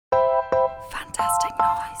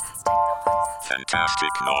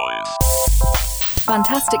Fantastic noise.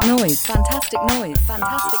 Fantastic noise. Fantastic noise. Fantastic noise.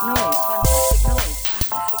 Fantastic noise.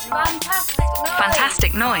 Fantastic noise.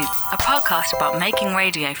 Fantastic Noise, a podcast about making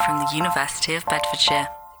radio from the University of Bedfordshire.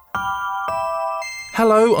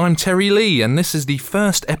 Hello, I'm Terry Lee, and this is the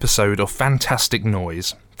first episode of Fantastic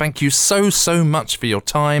Noise. Thank you so much for your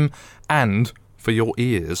time and for your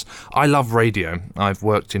ears. I love radio. I've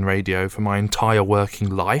worked in radio for my entire working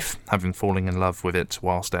life, having fallen in love with it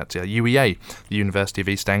whilst at UEA, the University of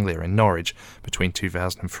East Anglia in Norwich, between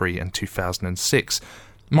 2003 and 2006.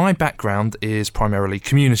 My background is primarily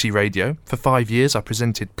community radio. For 5 years I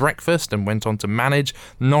presented Breakfast and went on to manage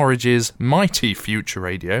Norwich's mighty Future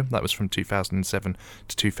Radio. That was from 2007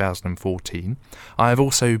 to 2014. I have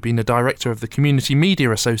also been a director of the Community Media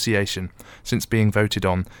Association since being voted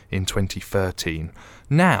on in 2013.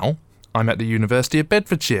 Now I'm at the University of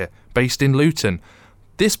Bedfordshire, based in Luton.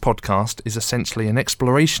 This podcast is essentially an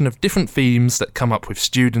exploration of different themes that come up with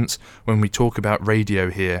students when we talk about radio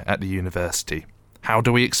here at the university. How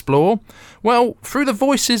do we explore? Well, through the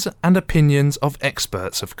voices and opinions of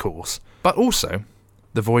experts, of course, but also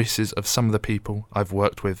the voices of some of the people I've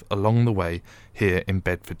worked with along the way here in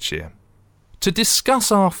Bedfordshire. To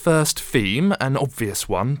discuss our first theme, an obvious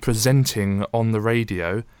one, presenting on the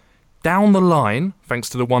radio, down the line, thanks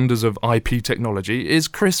to the wonders of IP technology, is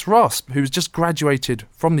Chris Ross, who's just graduated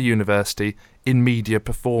from the university in media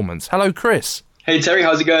performance. Hello, Chris. Hey Terry,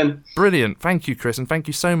 how's it going? Brilliant. Thank you, Chris, and thank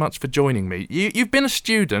you so much for joining me. You've been a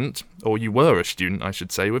student, or you were a student, I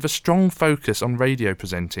should say, with a strong focus on radio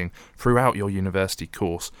presenting throughout your university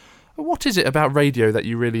course. What is it about radio that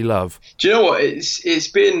you really love? Do you know what? It's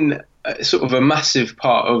been sort of a massive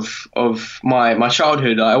part of my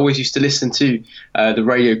childhood. I always used to listen to the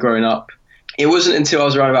radio growing up. It wasn't until I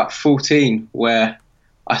was around about 14 where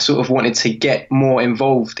I sort of wanted to get more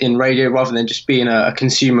involved in radio rather than just being a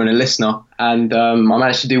consumer and a listener. And I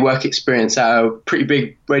managed to do work experience at a pretty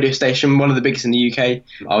big radio station, one of the biggest in the UK.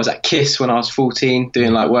 I was at KISS when I was 14,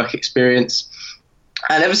 doing like work experience.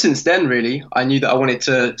 And ever since then, really, I knew that I wanted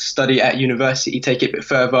to study at university, take it a bit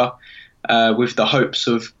further, with the hopes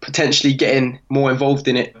of potentially getting more involved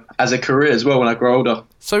in it as a career as well when I grow older.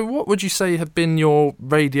 So what would you say have been your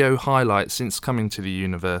radio highlights since coming to the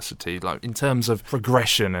university, like in terms of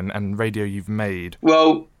progression and radio you've made?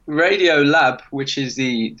 Well, Radio Lab, which is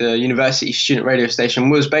the university student radio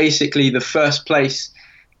station, was basically the first place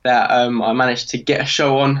that I managed to get a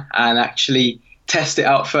show on and actually test it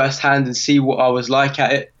out firsthand and see what I was like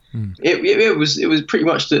at it. It was pretty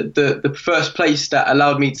much the first place that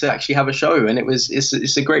allowed me to actually have a show, and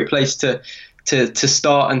it's a great place to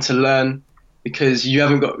start and to learn, because you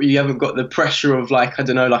haven't got the pressure of like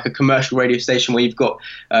a commercial radio station where you've got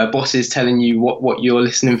bosses telling you what your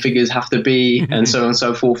listening figures have to be and so on and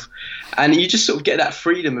so forth, and you just sort of get that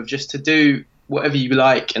freedom of just to do whatever you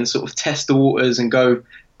like and sort of test the waters and go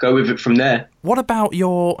with it from there. What about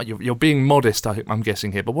you're being modest, I'm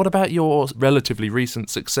guessing here, but what about your relatively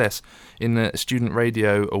recent success in the Student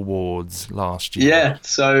Radio Awards last year? Yeah,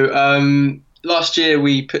 so last year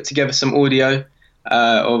we put together some audio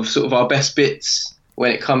of sort of our best bits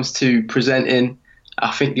when it comes to presenting.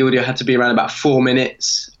 I think the audio had to be around about 4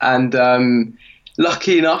 minutes, and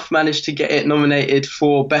lucky enough managed to get it nominated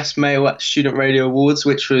for Best Male at Student Radio Awards,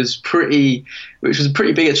 which was a pretty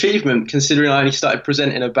big achievement considering I only started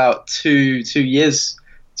presenting about 3 years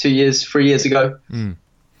ago.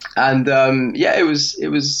 And it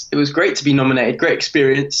was great to be nominated, great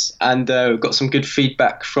experience, and got some good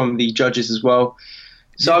feedback from the judges as well.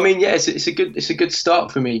 So I mean, yeah, it's a good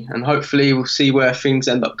start for me, and hopefully we'll see where things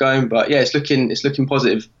end up going. But yeah, it's looking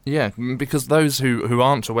positive. Yeah, because those who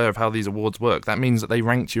aren't aware of how these awards work, that means that they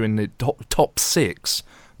ranked you in the top 6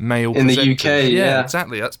 male in presenters. The UK. Yeah,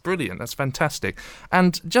 exactly. That's brilliant. That's fantastic.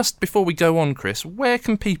 And just before we go on, Chris, where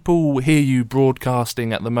can people hear you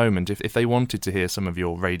broadcasting at the moment if they wanted to hear some of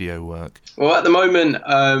your radio work? Well, at the moment,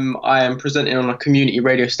 I am presenting on a community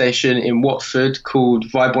radio station in Watford called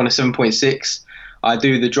Vibe 107.6. I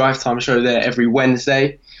do the drive time show there every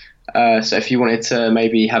Wednesday. So if you wanted to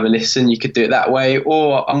maybe have a listen, you could do it that way.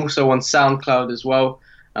 Or I'm also on SoundCloud as well.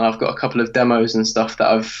 And I've got a couple of demos and stuff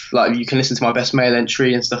that you can listen to my Best Male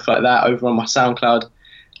entry and stuff like that over on my SoundCloud.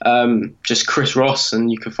 Just Chris Ross,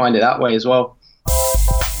 and you can find it that way as well.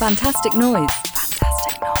 Fantastic Noise.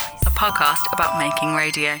 Fantastic Noise. A podcast about making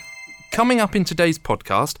radio. Coming up in today's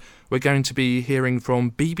podcast, we're going to be hearing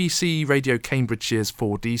from BBC Radio Cambridgeshire's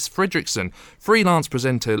Fordise Fredrickson, freelance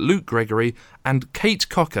presenter Luke Gregory, and Kate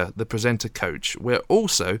Cocker, the presenter coach. We're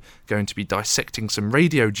also going to be dissecting some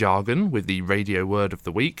radio jargon with the radio word of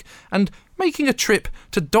the week, and making a trip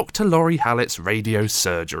to Dr. Laurie Hallett's radio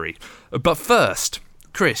surgery. But first,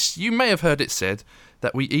 Chris, you may have heard it said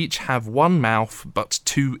that we each have one mouth but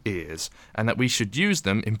two ears, and that we should use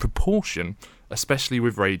them in proportion, especially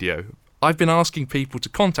with radio. I've been asking people to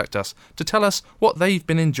contact us to tell us what they've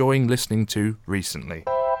been enjoying listening to recently.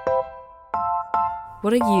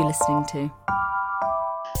 What are you listening to?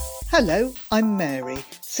 Hello, I'm Mary,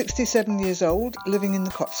 67 years old, living in the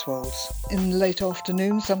Cotswolds. In the late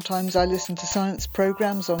afternoon, sometimes I listen to science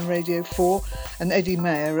programmes on Radio 4 and Eddie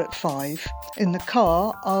Mayer at 5. In the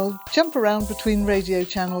car, I'll jump around between radio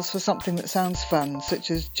channels for something that sounds fun, such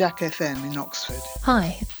as Jack FM in Oxford.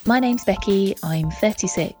 Hi, my name's Becky, I'm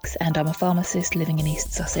 36 and I'm a pharmacist living in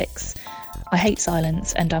East Sussex. I hate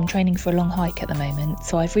silence and I'm training for a long hike at the moment,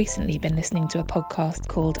 so I've recently been listening to a podcast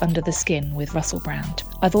called Under the Skin with Russell Brand.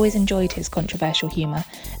 I've always enjoyed his controversial humour,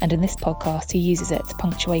 and in this podcast he uses it to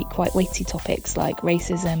punctuate quite weighty topics like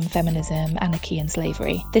racism, feminism, anarchy and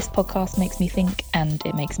slavery. This podcast makes me think and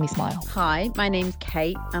it makes me smile. Hi, my name's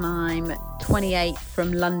Kate and I'm 28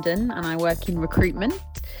 from London and I work in recruitment.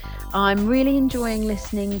 I'm really enjoying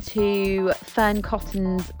listening to Fern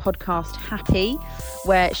Cotton's podcast Happy,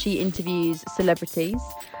 where she interviews celebrities,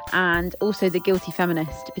 and also The Guilty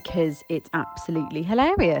Feminist because it's absolutely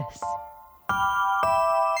hilarious.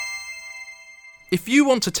 If you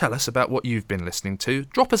want to tell us about what you've been listening to,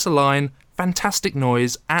 drop us a line,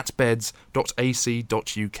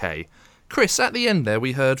 fantasticnoise@beds.ac.uk. Chris, at the end there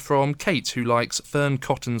we heard from Kate, who likes Fern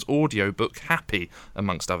Cotton's audiobook Happy,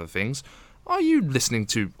 amongst other things. Are you listening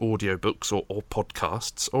to audiobooks or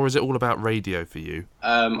podcasts, or is it all about radio for you?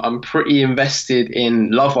 I'm pretty invested in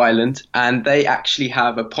Love Island, and they actually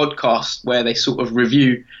have a podcast where they sort of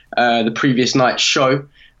review the previous night's show.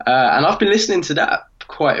 And I've been listening to that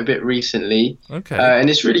quite a bit recently. Okay. And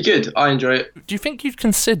it's really good. I enjoy it. Do you think you'd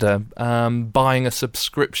consider buying a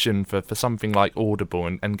subscription for something like Audible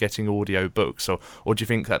and getting audio books, or do you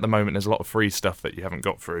think at the moment there's a lot of free stuff that you haven't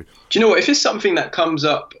got through? Do you know what? If it's something that comes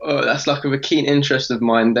up that's like of a keen interest of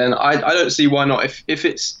mine, then I don't see why not. If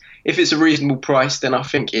it's a reasonable price, then I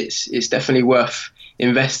think it's definitely worth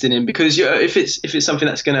investing in, because if it's something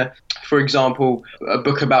that's gonna, for example, a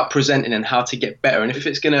book about presenting and how to get better, and if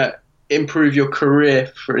it's gonna improve your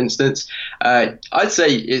career, for instance, I'd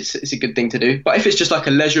say it's a good thing to do. But if it's just like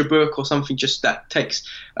a leisure book or something just that takes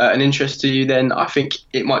an interest to you, then I think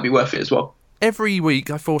it might be worth it as well. Every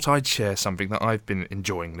week I thought I'd share something that I've been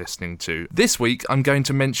enjoying listening to. This week I'm going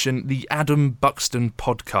to mention the Adam Buxton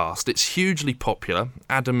podcast. It's hugely popular.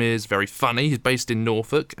 Adam is very funny, he's based in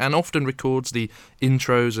Norfolk and often records the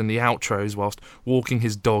intros and the outros whilst walking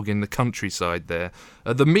his dog in the countryside there.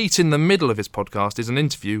 The meat in the middle of his podcast is an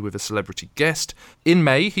interview with a celebrity guest. In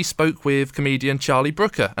May he spoke with comedian Charlie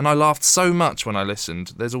Brooker, and I laughed so much when I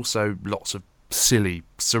listened. There's also lots of silly,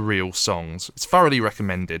 surreal songs. It's thoroughly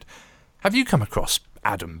recommended. Have you come across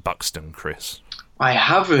Adam Buxton, Chris? I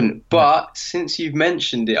haven't, but since you've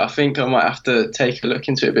mentioned it, I think I might have to take a look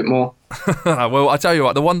into it a bit more. Well, I tell you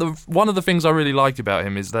what, one of the things I really like about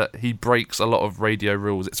him is that he breaks a lot of radio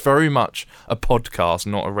rules. It's very much a podcast,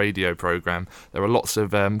 not a radio programme. There are lots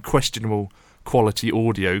of questionable quality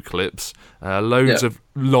audio clips, loads of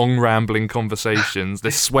long rambling conversations,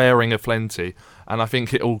 there's swearing aplenty, and I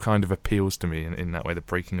think it all kind of appeals to me in that way, the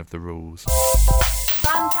breaking of the rules.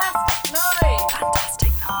 Fantastic noise! Fantastic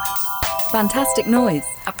noise! Fantastic noise.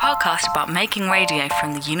 A podcast about making radio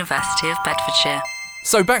from the University of Bedfordshire.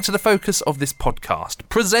 So back to the focus of this podcast,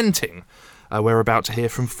 presenting. We're about to hear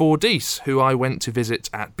from Fordyce, who I went to visit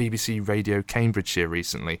at BBC Radio Cambridgeshire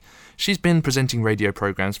recently. She's been presenting radio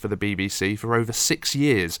programmes for the BBC for over 6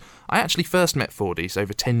 years. I actually first met Fordyce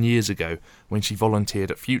over 10 years ago when she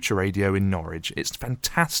volunteered at Future Radio in Norwich. It's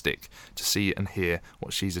fantastic to see and hear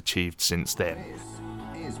what she's achieved since then.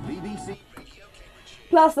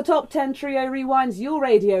 Plus, the Top 10 Trio rewinds your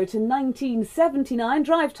radio to 1979.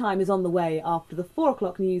 Drive time is on the way after the 4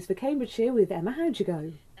 o'clock news for Cambridgeshire with Emma. How'd you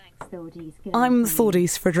go? I'm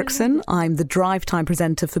Fordyce Fredrickson. I'm the drive time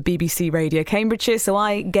presenter for BBC Radio Cambridgeshire, so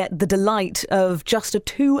I get the delight of just a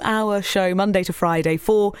 2-hour show Monday to Friday,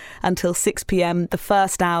 4 until 6 p.m. The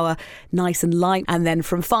first hour, nice and light, and then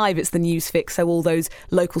from 5 it's the news fix, so all those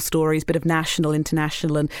local stories, bit of national,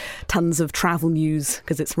 international, and tons of travel news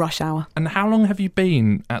because it's rush hour. And how long have you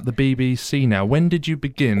been at the BBC now? When did you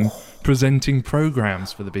begin presenting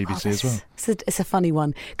programmes for the BBC as well? It's a funny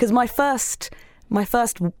one, because my first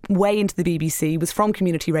way into the BBC was from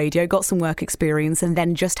community radio, got some work experience and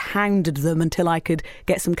then just hounded them until I could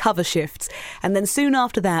get some cover shifts. And then soon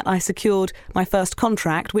after that, I secured my first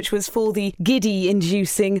contract, which was for the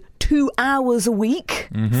giddy-inducing 2 hours a week,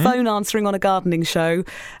 phone answering on a gardening show.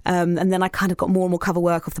 And then I kind of got more and more cover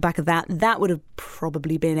work off the back of that. That would have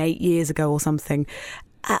probably been 8 years ago or something.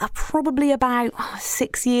 Probably about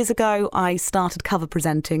 6 years ago, I started cover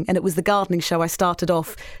presenting, and it was the gardening show I started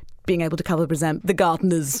off being able to cover present. The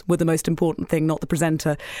gardeners were the most important thing, not the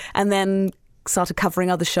presenter. And then started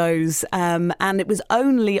covering other shows, and it was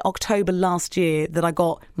only October last year that I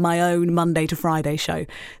got my own Monday to Friday show.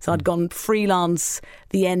 So I'd gone freelance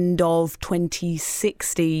the end of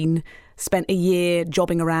 2016, spent a year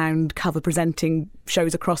jobbing around cover presenting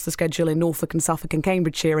shows across the schedule in Norfolk and Suffolk and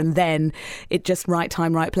Cambridgeshire, and then it just right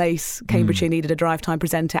time, right place. Cambridgeshire needed a drive time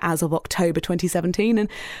presenter as of October 2017, and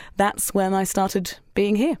that's when I started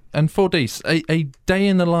being here. And Fordyce, a day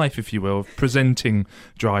in the life, if you will, of presenting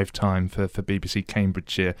drive time for BBC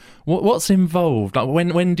Cambridgeshire. What's involved? Like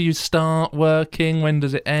when do you start working? When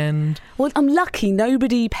does it end? Well, I'm lucky.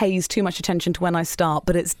 Nobody pays too much attention to when I start,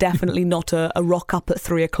 but it's definitely not a rock up at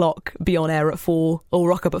 3 o'clock, be on air at 4, or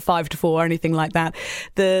rock up at 5 to 4 or anything like that.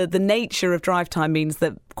 The nature of drive time means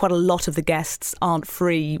that quite a lot of the guests aren't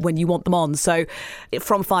free when you want them on. So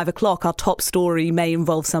from 5 o'clock, our top story may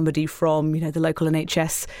involve somebody from, the local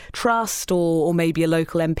NHS trust or maybe a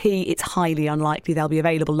local MP. It's highly unlikely they'll be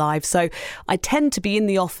available live. So I tend to be in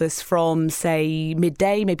the office from, say,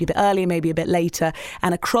 midday, maybe a bit earlier, maybe a bit later.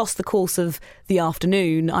 And across the course of the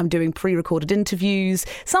afternoon, I'm doing pre-recorded interviews.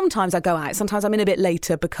 Sometimes I go out. Sometimes I'm in a bit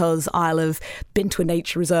later because I'll have been to a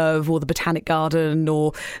nature reserve or the Botanic Garden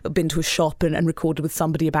or been to a shop and recorded with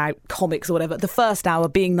somebody about comics or whatever. The first hour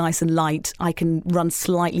being nice and light, I can run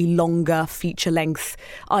slightly longer feature-length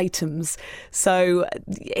items. So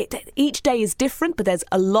each day is different, but there's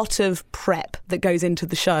a lot of prep that goes into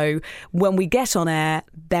the show. When we get on air,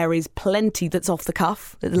 there is plenty that's off the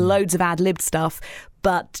cuff. There's loads of ad-libbed stuff.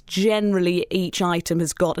 But generally, each item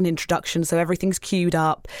has got an introduction, so everything's queued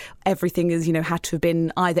up. Everything is, had to have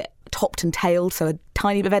been either topped and tailed, so a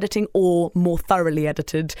tiny bit of editing, or more thoroughly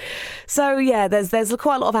edited. So yeah, there's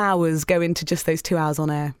quite a lot of hours go into just those 2 hours on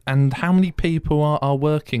air. And how many people are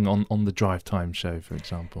working on the drive time show, for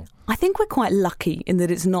example? I think we're quite lucky in that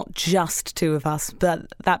it's not just two of us, but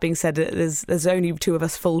that being said, there's only two of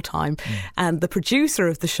us full-time, and the producer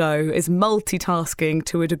of the show is multitasking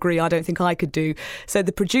to a degree I don't think I could do. So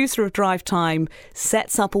the producer of Drive Time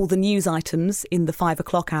sets up all the news items in the 5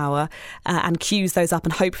 o'clock hour and queues those up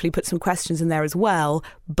and hopefully put some questions in there as well,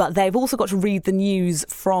 but they've also got to read the news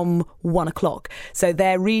from 1 o'clock. So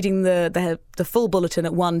they're reading the full bulletin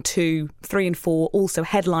at 1, 2, 3 and 4, also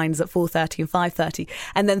headlines at 4:30 and 5:30,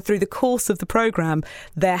 and then through the course of the programme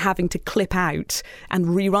they're having to clip out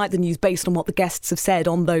and rewrite the news based on what the guests have said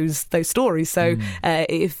on those stories. So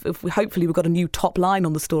if hopefully we've got a new top line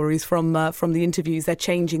on the stories from the interviews, they're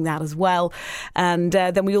changing that as well. And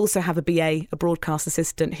then we also have a BA, a broadcast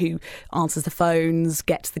assistant, who answers the phones,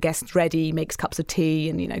 gets the guests ready, makes cups of tea,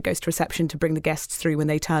 and goes to reception to bring the guests through when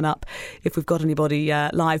they turn up if we've got anybody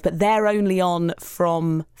live. But they're only on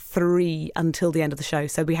from 3 until the end of the show,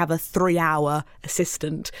 so we have a 3-hour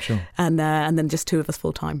assistant. Sure. And then just two of us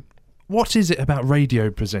full time. What is it about radio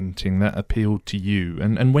presenting that appealed to you?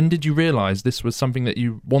 And when did you realise this was something that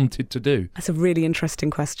you wanted to do? That's a really interesting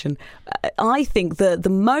question. I think that the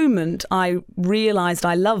moment I realised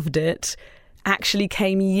I loved it actually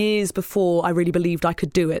came years before I really believed I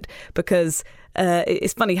could do it, because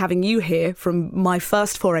it's funny having you here from my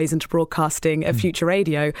first forays into broadcasting at Future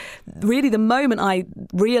Radio. Really, the moment I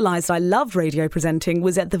realised I loved radio presenting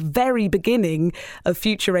was at the very beginning of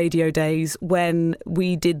Future Radio days, when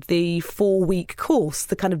we did the 4-week course,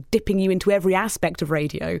 the kind of dipping you into every aspect of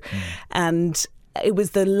radio. And it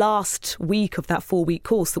was the last week of that 4-week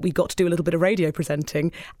course that we got to do a little bit of radio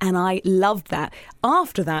presenting, and I loved that.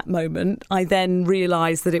 After that moment, I then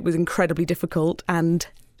realised that it was incredibly difficult and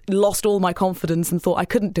lost all my confidence and thought I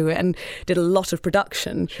couldn't do it, and did a lot of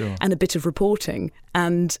production and a bit of reporting,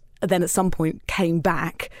 and then at some point came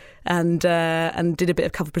back and did a bit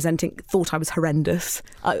of cover presenting. Thought I was horrendous.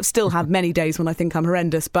 I still have many days when I think I'm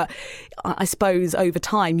horrendous, but I suppose over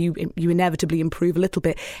time you inevitably improve a little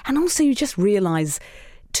bit. And also you just realise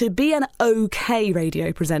to be an okay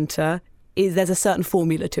radio presenter there's a certain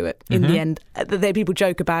formula to it in the end. People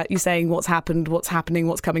joke about you saying what's happened, what's happening,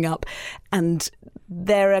 what's coming up, and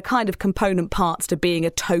there are kind of component parts to being a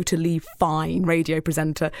totally fine radio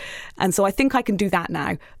presenter. And so I think I can do that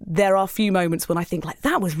now. There are a few moments when I think, like,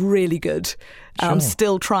 that was really good. I'm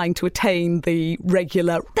still trying to attain the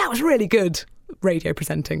regular, that was really good radio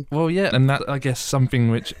presenting. Well, yeah, and that, I guess, something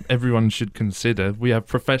which everyone should consider. We have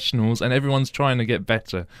professionals and everyone's trying to get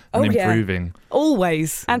better and improving. Yeah.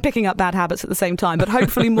 Always. And picking up bad habits at the same time, but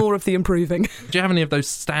hopefully more of the improving. Do you have any of those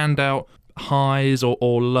standout highs or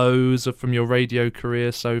lows from your radio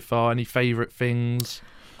career so far? Any favourite things?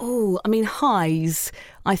 Oh, I mean, highs.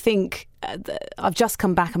 I think I've just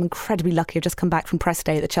come back. I'm incredibly lucky. I've just come back from press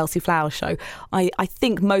day at the Chelsea Flower Show. I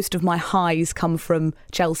think most of my highs come from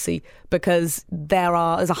Chelsea because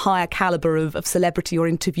there's a higher calibre of celebrity or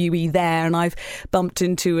interviewee there, and I've bumped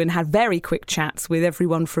into and had very quick chats with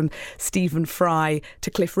everyone from Stephen Fry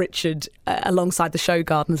to Cliff Richard alongside the show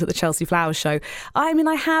gardeners at the Chelsea Flower Show. I mean,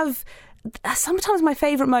 I have... Sometimes my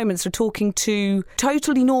favourite moments are talking to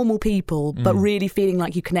totally normal people, but really feeling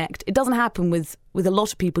like you connect. It doesn't happen with a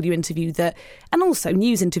lot of people you interview and also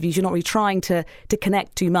news interviews, you're not really trying to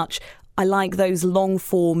connect too much. I like those long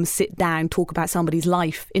form, sit down, talk about somebody's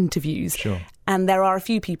life interviews. Sure. And there are a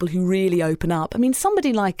few people who really open up. I mean,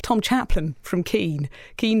 somebody like Tom Chaplin from Keane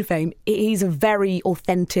fame, he's a very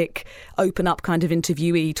authentic, open up kind of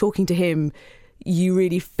interviewee. Talking to him, you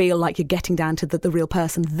really feel like you're getting down to the real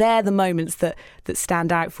person. They're the moments that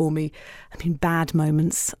stand out for me. I mean, bad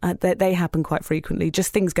moments, they happen quite frequently,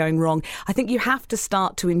 just things going wrong. I think you have to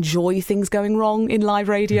start to enjoy things going wrong in live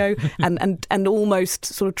radio and almost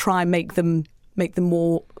sort of try and make them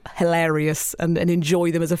more hilarious and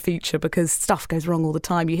enjoy them as a feature, because stuff goes wrong all the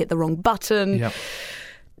time. You hit the wrong button. Yep.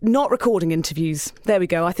 Not recording interviews. There we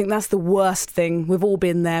go. I think that's the worst thing. We've all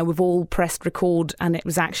been there. We've all pressed record and it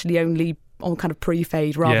was actually only on kind of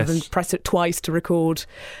pre-fade rather than press it twice to record.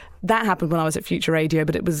 That happened when I was at Future Radio,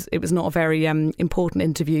 but it was not a very important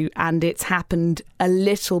interview, and it's happened a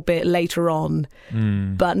little bit later on.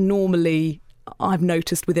 But normally I've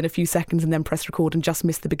noticed within a few seconds and then press record and just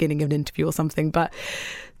missed the beginning of an interview or something. But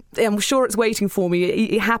I'm sure it's waiting for me.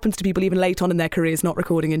 It happens to people even late on in their careers not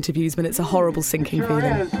recording interviews, but it's a horrible sinking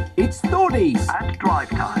feeling. It's Thordies at Drive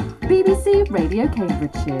Time. BBC Radio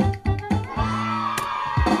Cambridgeshire.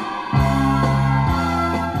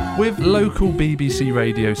 With local BBC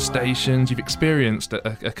radio stations, you've experienced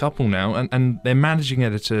a couple now, and their managing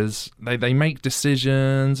editors, they make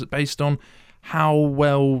decisions based on how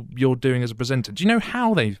well you're doing as a presenter. Do you know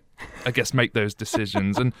how they, I guess, make those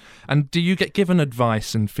decisions? and do you get given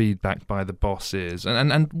advice and feedback by the bosses?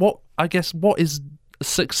 And what is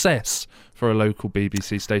success for a local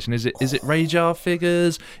BBC station? Is it radar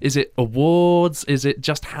figures? Is it awards? Is it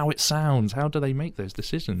just how it sounds? How do they make those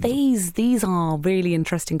decisions? These are really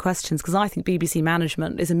interesting questions, because I think BBC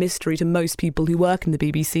management is a mystery to most people who work in the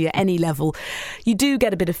BBC at any level. You do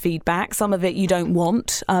get a bit of feedback. Some of it you don't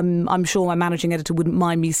want. I'm sure my managing editor wouldn't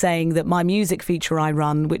mind me saying that my music feature I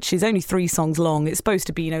run, which is only 3 songs long, it's supposed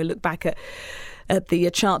to be, look back at the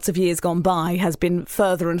charts of years gone by, has been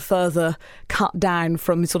further and further cut down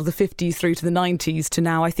from sort of the 50s through to the 90s to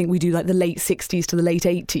now I think we do like the late 60s to the late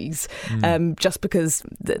 80s, just because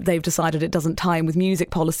they've decided it doesn't tie in with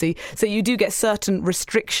music policy. So you do get certain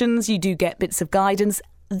restrictions, you do get bits of guidance.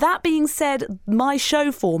 That being said, my show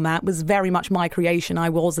format was very much my creation. I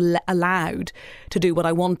was allowed to do what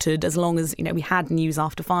I wanted as long as, we had news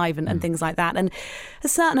after 5 and things like that. And a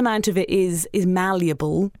certain amount of it is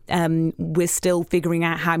malleable. We're still figuring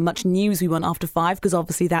out how much news we want after 5, because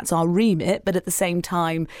obviously that's our remit. But at the same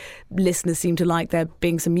time, listeners seem to like there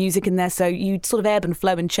being some music in there. So you sort of ebb and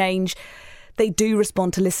flow and change. They do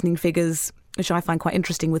respond to listening figures, which I find quite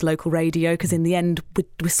interesting with local radio, because in the end,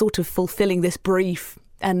 we're sort of fulfilling this brief.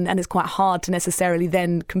 And it's quite hard to necessarily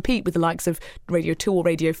then compete with the likes of Radio 2 or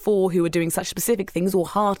Radio 4, who are doing such specific things, or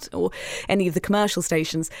Heart or any of the commercial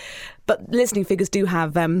stations. But listening figures do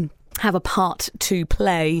have a part to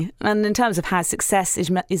play. And in terms of how success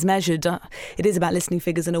is measured, it is about listening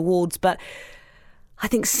figures and awards. But I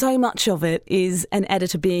think so much of it is an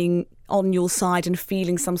editor being on your side and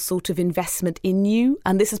feeling some sort of investment in you.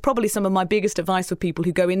 And this is probably some of my biggest advice for people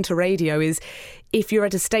who go into radio is, if you're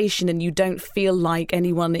at a station and you don't feel like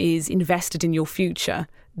anyone is invested in your future,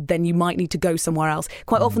 then you might need to go somewhere else.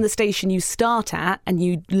 Quite often the station you start at and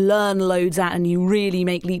you learn loads at and you really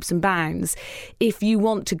make leaps and bounds, if you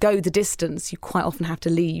want to go the distance, you quite often have to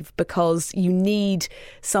leave, because you need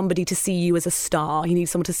somebody to see you as a star. You need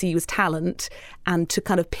someone to see you as talent and to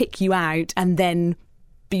kind of pick you out and then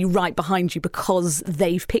be right behind you because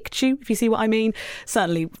they've picked you, if you see what I mean.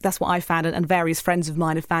 Certainly that's what I found, and various friends of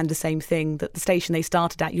mine have found the same thing, that the station they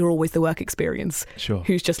started at, you're always the work experience. Sure.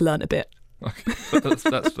 Who's just learned a bit.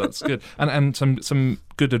 That's good, and some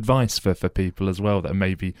good advice for people as well that are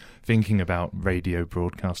maybe thinking about radio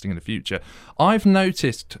broadcasting in the future. I've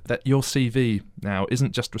noticed that your CV now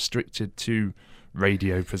isn't just restricted to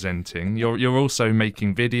radio presenting. You're also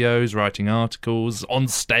making videos, writing articles, on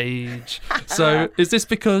stage. So is this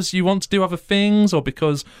because you want to do other things, or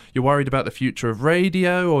because you're worried about the future of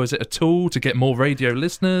radio, or is it a tool to get more radio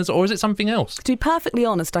listeners, or is it something else? To be perfectly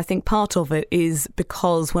honest, I think part of it is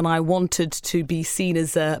because when I wanted to be seen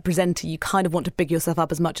as a presenter, you kind of want to big yourself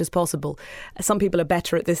up as much as possible. Some people are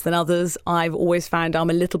better at this than others. I've always found I'm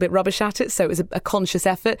a little bit rubbish at it, so it was a conscious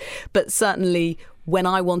effort. But certainly when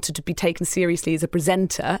I wanted to be taken seriously as a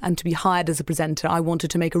presenter and to be hired as a presenter, I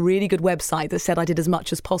wanted to make a really good website that said I did as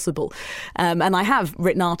much as possible. And I have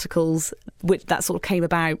written articles which that sort of came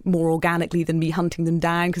about more organically than me hunting them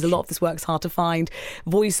down, because a lot of this work's hard to find.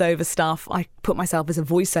 Voiceover stuff, I put myself as a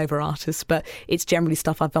voiceover artist, but it's generally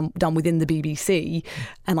stuff I've done within the BBC.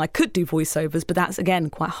 And I could do voiceovers, but that's,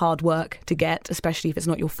 again, quite hard work to get, especially if it's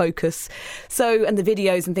not your focus. So, and the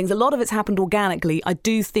videos and things, a lot of it's happened organically. I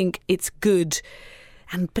do think it's good.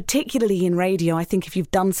 And particularly in radio, I think if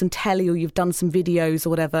you've done some telly or you've done some videos or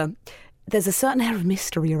whatever, there's a certain air of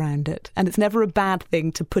mystery around it. And it's never a bad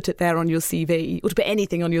thing to put it there on your CV, or to put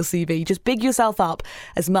anything on your CV. Just big yourself up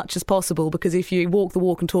as much as possible, because if you walk the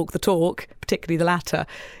walk and talk the talk, particularly the latter,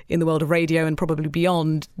 in the world of radio and probably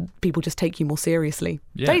beyond, people just take you more seriously.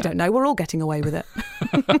 Yeah. They don't know. We're all getting away with it.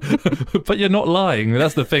 But you're not lying.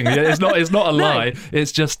 That's the thing. It's not a lie.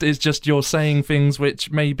 It's just you're saying things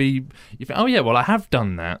which maybe you think, oh yeah, well I have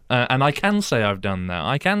done that, and I can say I've done that.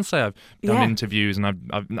 I can say I've done interviews, and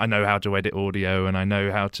I know how to edit audio, and I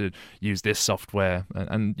know how to use this software,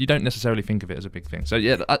 and you don't necessarily think of it as a big thing. So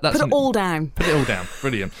yeah, that's put it all down. Put it all down.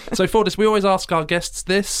 Brilliant. So Fordis, we always ask our guests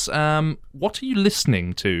this: what are you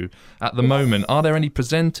listening to at the moment? Are there any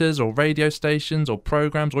presenters or radio stations or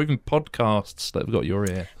programs or even podcasts that have got your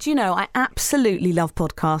ear? Do you know, I absolutely love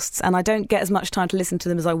podcasts, and I don't get as much time to listen to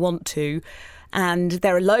them as I want to. And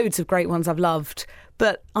there are loads of great ones I've loved.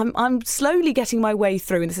 But I'm slowly getting my way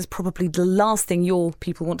through, and this is probably the last thing your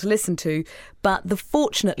people want to listen to, but the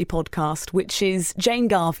Fortunately podcast, which is Jane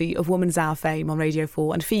Garvey of Woman's Hour fame on Radio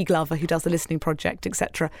 4 and Fee Glover, who does the Listening Project,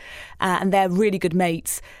 etc. And they're really good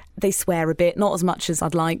mates. They swear a bit, not as much as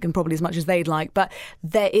I'd like and probably as much as they'd like, but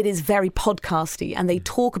it is very podcasty, and they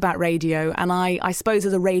talk about radio. And I suppose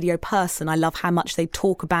as a radio person, I love how much they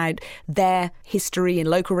talk about their history in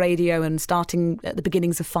local radio and starting at the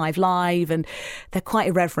beginnings of 5 Live, and they're quite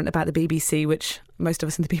irreverent about the BBC, which most of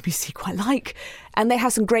us in the BBC quite like, and they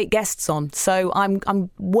have some great guests on. So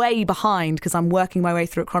I'm way behind because I'm working my way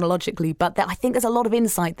through it chronologically, but I think there's a lot of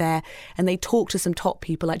insight there, and they talk to some top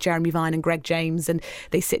people like Jeremy Vine and Greg James, and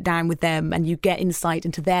they sit down with them and you get insight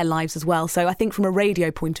into their lives as well. So I think from a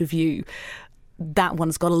radio point of view, that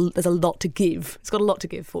one's there's a lot to give. It's got a lot to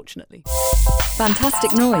give, fortunately.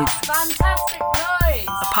 Fantastic Noise. Fantastic Noise.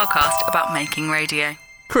 A podcast about making radio.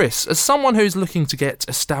 Chris, as someone who's looking to get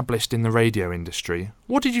established in the radio industry,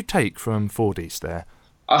 what did you take from Fordis there?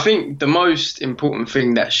 I think the most important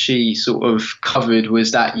thing that she sort of covered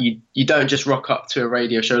was that you don't just rock up to a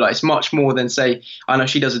radio show. Like, it's much more than, say, I know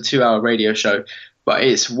she does a 2-hour radio show, but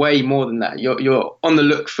it's way more than that. You're on the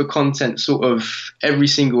look for content sort of every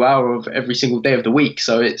single hour of every single day of the week.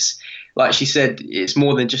 So it's, like she said, it's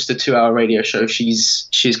more than just a 2-hour radio show.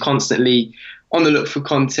 She's constantly on the look for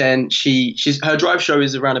content. Her drive show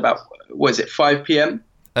is around about, 5 p.m?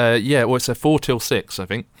 Yeah, well, it's a 4 till 6, I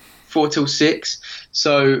think. 4 till 6.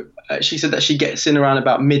 So she said that she gets in around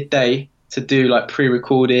about midday to do like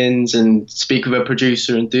pre-recordings and speak with her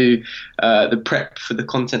producer and do the prep for the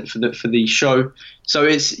content for the show. So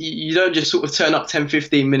you don't just sort of turn up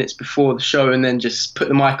 10-15 minutes before the show and then just put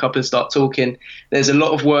the mic up and start talking. There's a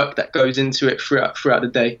lot of work that goes into it throughout the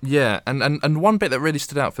day. Yeah, and one bit that really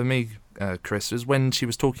stood out for me, Chris, is when she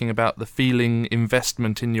was talking about the feeling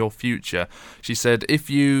investment in your future. She said if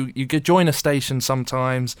you join a station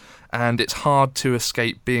sometimes and it's hard to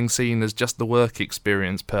escape being seen as just the work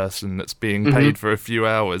experience person that's being paid for a few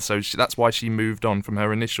hours. So that's why she moved on from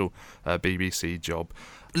her initial BBC job.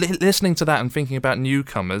 Listening to that and thinking about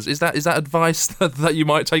newcomers, is that advice that you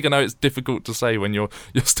might take? I know it's difficult to say when you're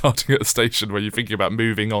starting at a station where you're thinking about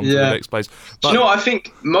moving on to the next place. But, do you know what? I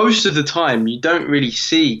think most of the time you don't really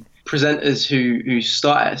see presenters who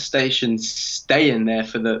start at a station staying there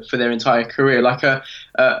for their entire career. Like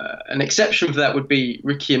an exception for that would be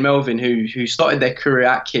Ricky and Melvin, who started their career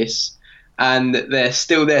at KISS, and they're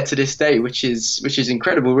still there to this day, which is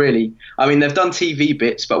incredible, really. I mean, they've done TV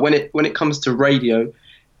bits, but when it comes to radio,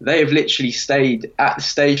 they have literally stayed at the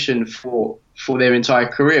station for their entire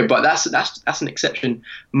career. But that's an exception.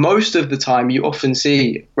 Most of the time, you often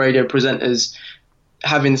see radio presenters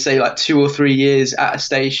having, say, like 2 or 3 years at a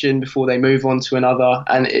station before they move on to another,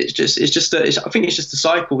 and I think it's just a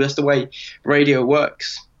cycle. That's the way radio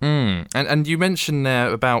works. And you mentioned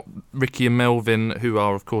there about Ricky and Melvin, who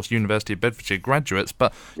are, of course, University of Bedfordshire graduates,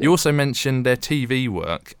 but you also mentioned their TV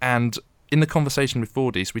work. And in the conversation with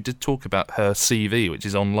Fordyce, we did talk about her CV, which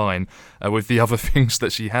is online, with the other things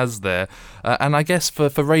that she has there. And I guess for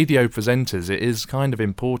radio presenters, it is kind of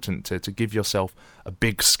important to give yourself a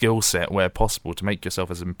big skill set where possible to make yourself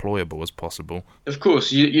as employable as possible. Of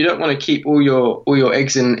course, you don't want to keep all your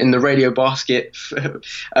eggs in the radio basket.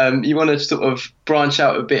 You want to sort of branch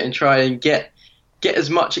out a bit and try and get as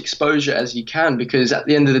much exposure as you can, because at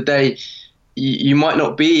the end of the day, you might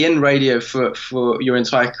not be in radio for your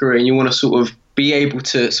entire career, and you want to sort of be able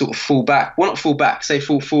to sort of fall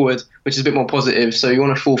forward, which is a bit more positive. So you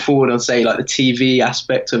want to fall forward on, say, like the TV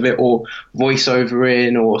aspect of it, or voiceover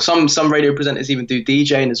in, or some radio presenters even do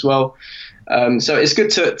DJing as well. So it's good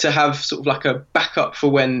to have sort of like a backup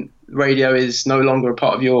for when radio is no longer a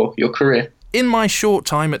part of your career. In my short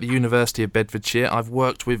time at the University of Bedfordshire, I've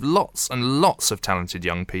worked with lots and lots of talented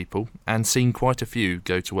young people and seen quite a few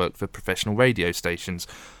go to work for professional radio stations.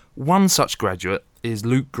 One such graduate is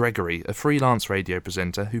Luke Gregory, a freelance radio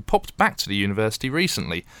presenter who popped back to the university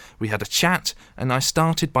recently. We had a chat, and I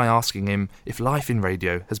started by asking him if life in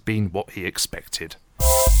radio has been what he expected.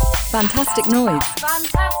 Fantastic Noise.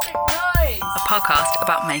 Fantastic Noise! A podcast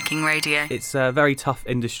about making radio. It's a very tough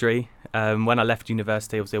industry. When I left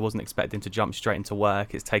university, obviously I wasn't expecting to jump straight into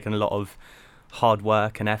work. It's taken a lot of hard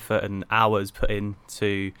work and effort and hours put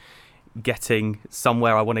into getting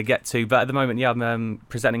somewhere I want to get to. But at the moment, I'm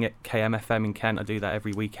presenting at KMFM in Kent. I do that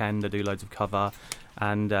every weekend. I do loads of cover.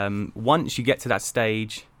 And once you get to that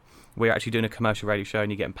stage where you're actually doing a commercial radio show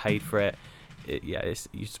and you're getting paid for it, it's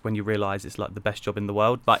when you realise it's like the best job in the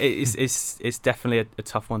world. But it's definitely a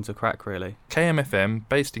tough one to crack, really. KMFM,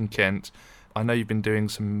 based in Kent. I know you've been doing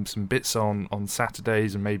some bits on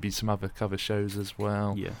Saturdays and maybe some other cover shows as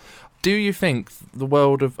well. Yeah. Do you think the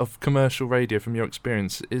world of commercial radio, from your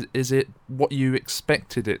experience, is it what you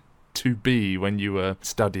expected it to be when you were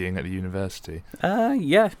studying at the university?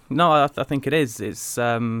 Yeah. No, I think it is. It's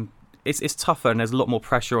tougher, and there's a lot more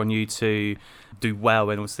pressure on you to do well.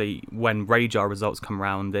 And obviously, when Radar results come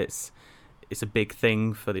around, it's a big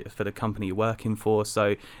thing for the company you're working for,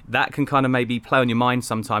 so that can kind of maybe play on your mind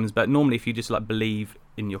sometimes. But normally, if you just like believe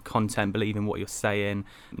in your content, believe in what you're saying,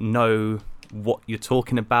 know what you're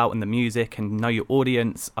talking about and the music, and know your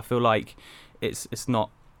audience, I feel like it's not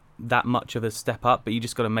that much of a step up. But you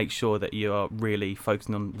just got to make sure that you are really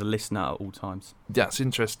focusing on the listener at all times. That's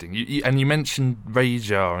interesting. You mentioned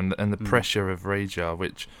Radar and the pressure of Radar,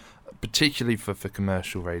 which, particularly for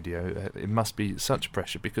commercial radio, it must be such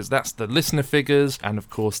pressure, because that's the listener figures, and of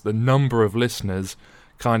course the number of listeners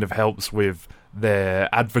kind of helps with their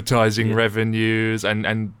advertising revenues,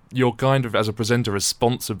 and you're kind of, as a presenter,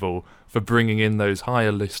 responsible for bringing in those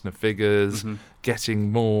higher listener figures,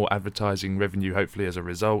 getting more advertising revenue hopefully as a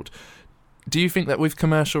result. Do you think that with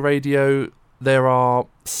commercial radio there are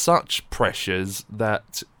such pressures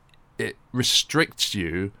that it restricts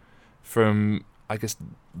you from, I guess,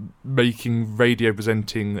 making radio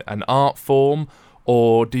presenting an art form,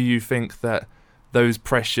 or do you think that those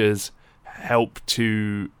pressures help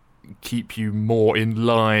to keep you more in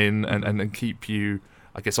line and keep you,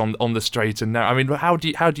 I guess, on the straight and narrow? I mean, how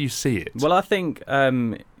do you see it? Well, I think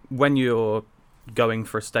when you're going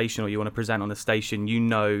for a station or you want to present on a station, you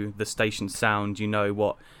know the station sound, you know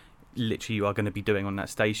what literally you are going to be doing on that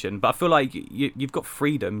station. But I feel like you've got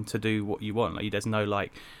freedom to do what you want. Like, there's no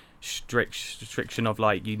like restriction of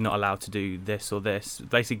like you're not allowed to do this or this.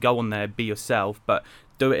 Basically, go on there, be yourself, but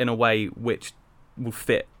do it in a way which will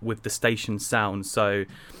fit with the station sound. So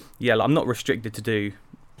yeah, like, I'm not restricted to do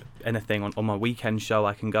anything on my weekend show.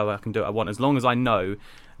 I can do what I want, as long as I know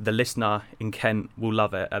the listener in Kent will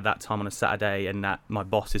love it at that time on a Saturday, and that my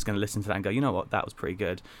boss is going to listen to that and go, you know what, that was pretty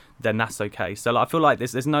good, then that's okay. So like, I feel like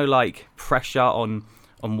there's no like pressure on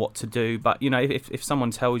what to do. But you know, if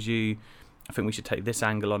someone tells you, I think we should take this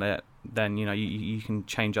angle on it, then you know you can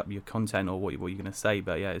change up your content or what you're going to say.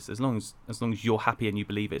 But yeah, it's as long as you're happy and you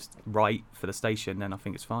believe it's right for the station, then I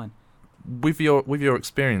think it's fine. With your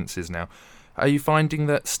experiences now, are you finding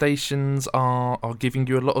that stations are giving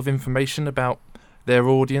you a lot of information about their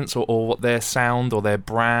audience or what their sound or their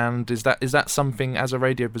brand? Is that something, as a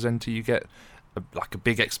radio presenter, you get like a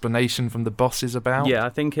big explanation from the bosses about? Yeah, I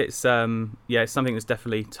think it's it's something that's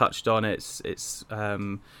definitely touched on. It's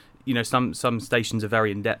you know, some stations are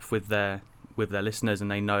very in depth with their listeners,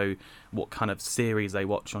 and they know what kind of series they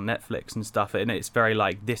watch on Netflix and stuff, and it's very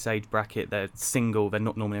like this age bracket, they're single, they're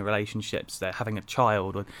not normally in relationships, they're having a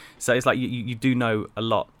child, so it's like you do know a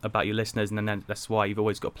lot about your listeners, and then that's why you've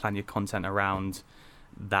always got to plan your content around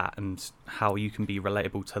that and how you can be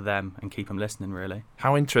relatable to them and keep them listening, really.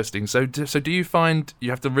 How interesting. So do you find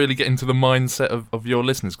you have to really get into the mindset of your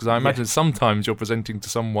listeners? Because I imagine sometimes you're presenting to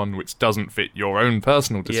someone which doesn't fit your own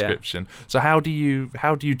personal description. Yeah. So how do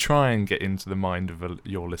you try and get into the mind of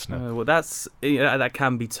your listener? Well, that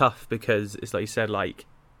can be tough, because it's like you said, like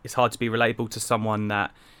it's hard to be relatable to someone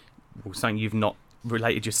that, well, something you've not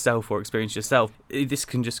related yourself or experienced yourself. This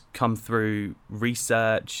can just come through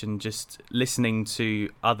research and just listening to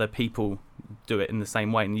other people do it in the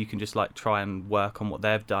same way, and you can just like try and work on what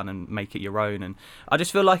they've done and make it your own. And I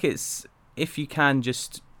just feel like it's, if you can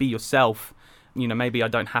just be yourself, you know, maybe I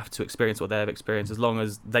don't have to experience what they've experienced, as long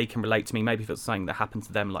as they can relate to me. Maybe if it's something that happened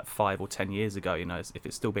to them like 5 or 10 years ago, you know, if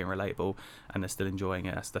it's still being relatable and they're still enjoying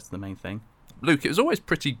it, that's the main thing. Luke, it was always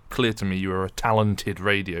pretty clear to me you were a talented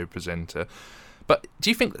radio presenter. But do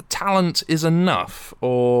you think that talent is enough,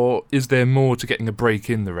 or is there more to getting a break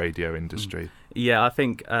in the radio industry? Yeah, I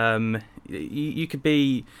think you could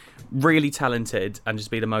be really talented and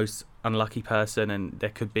just be the most unlucky person, and there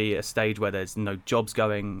could be a stage where there's no jobs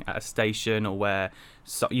going at a station, or where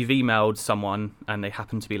you've emailed someone and they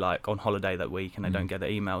happen to be like on holiday that week and they don't get their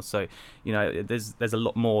emails. So, you know, there's a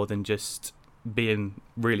lot more than just being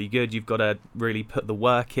really good. You've got to really put the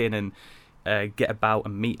work in and get about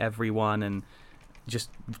and meet everyone and just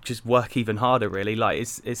work even harder, really. Like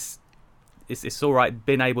it's all right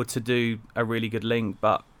being able to do a really good link,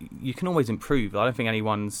 but you can always improve. I don't think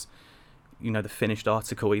anyone's, you know, the finished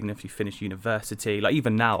article, even if you finish university. Like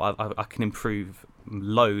even now I can improve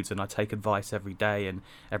loads, and I take advice every day and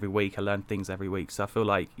every week. I learn things every week. So I feel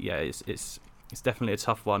like, yeah, it's definitely a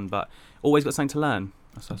tough one, but always got something to learn.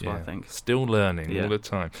 That's what I think. Still learning all the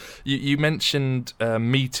time. You mentioned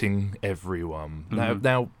meeting everyone. Mm-hmm.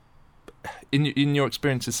 Now in your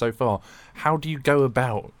experiences so far, how do you go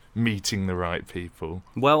about meeting the right people?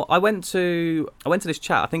 Well, I went to this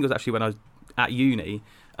chat. I think it was actually when I was at uni.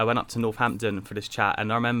 I went up to Northampton for this chat,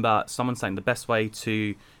 and I remember someone saying the best way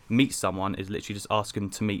to meet someone is literally just ask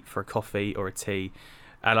them to meet for a coffee or a tea.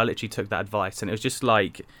 And I literally took that advice, and it was just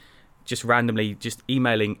like, just randomly just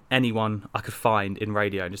emailing anyone I could find in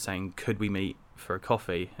radio and just saying, could we meet for a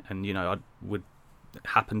coffee? And, you know, I would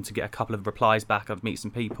happen to get a couple of replies back. I'd meet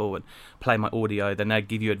some people and play my audio. Then they'd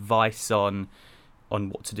give you advice on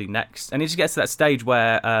what to do next. And it just gets to that stage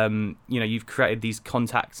where, you know, you've created these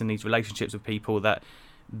contacts and these relationships with people that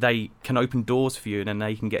they can open doors for you, and then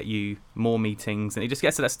they can get you more meetings. And it just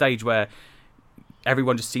gets to that stage where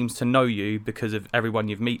everyone just seems to know you because of everyone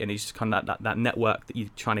you've met, and it's just kind of that network that you're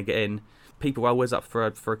trying to get in. People are always up for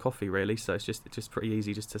a coffee, really, so it's just pretty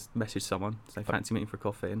easy just to message someone, say fancy meeting for a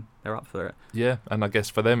coffee, and they're up for it. Yeah, and I guess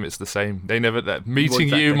for them it's the same. They never meeting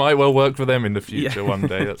you might well work for them in the future one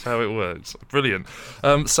day. That's how it works. Brilliant.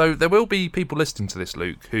 So there will be people listening to this,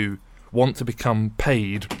 Luke, who want to become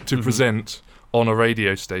paid to present on a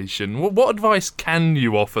radio station. What advice can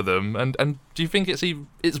you offer them, and do you think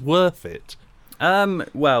it's worth it?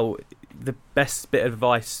 Well, the best bit of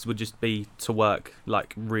advice would just be to work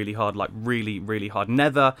like really hard, like really, really hard.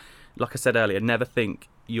 Never, like I said earlier, never think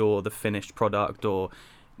you're the finished product or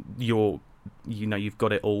you've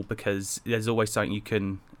got it all, because there's always something you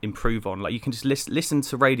can improve on. Like you can just listen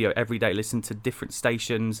to radio every day, listen to different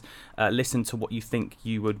stations, listen to what you think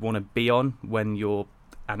you would want to be on when you're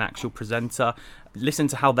an actual presenter, listen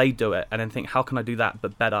to how they do it, and then think, how can I do that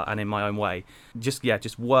but better and in my own way? Just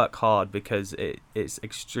work hard, because it's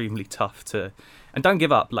extremely tough to, and don't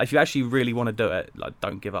give up. Like if you actually really want to do it, like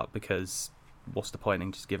don't give up, because what's the point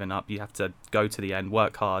in just giving up? You have to go to the end,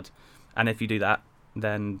 work hard, and if you do that,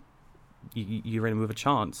 then you're in with a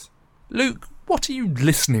chance. Luke, what are you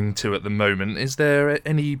listening to at the moment? Is there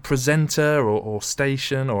any presenter or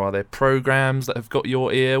station, or are there programmes that have got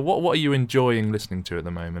your ear? What are you enjoying listening to at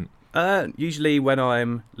the moment? Usually when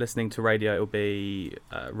I'm listening to radio, it'll be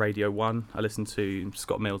Radio 1. I listen to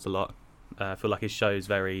Scott Mills a lot. I feel like his show is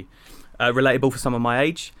very relatable for someone my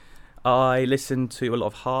age. I listen to a lot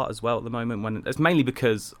of Heart as well at the moment. It's mainly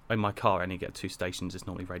because in my car I only get 2 stations. It's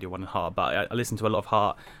normally Radio 1 and Heart, but I listen to a lot of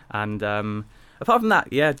Heart. And apart from that,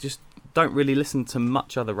 just don't really listen to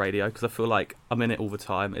much other radio, because I feel like I'm in it all the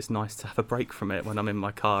time. It's nice to have a break from it when I'm in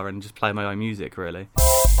my car and just play my own music, really.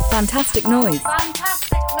 Fantastic Noise.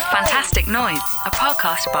 Fantastic Noise, a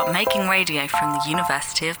podcast about making radio from the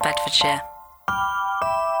University of Bedfordshire.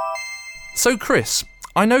 So, Chris,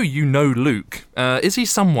 I know you know Luke. Is he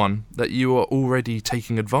someone that you are already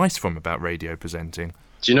taking advice from about radio presenting?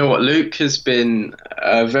 Do you know what? Luke has been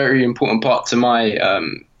a very important part to my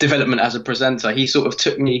development as a presenter. He sort of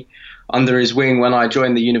took me under his wing when I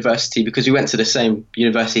joined the university, because we went to the same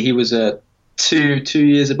university. He was two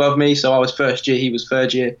years above me, so I was first year, he was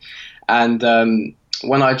third year. And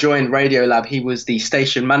when I joined Radiolab, he was the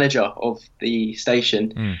station manager of the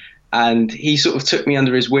station, and he sort of took me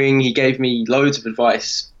under his wing. He gave me loads of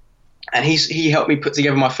advice. And he helped me put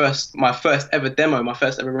together my first ever demo, my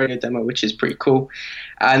first ever radio demo, which is pretty cool.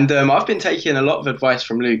 And I've been taking a lot of advice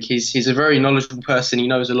from Luke. He's a very knowledgeable person. He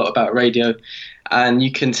knows a lot about radio, and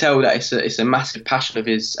you can tell that it's a massive passion of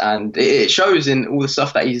his, and it shows in all the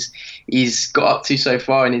stuff that he's got up to so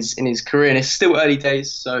far in his career. And it's still early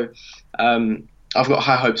days, so I've got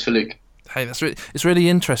high hopes for Luke. Hey, it's really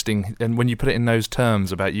interesting, and when you put it in those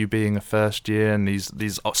terms about you being a first year and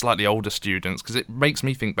these slightly older students, because it makes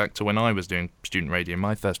me think back to when I was doing student radio,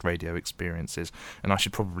 my first radio experiences. And I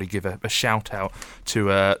should probably give a shout out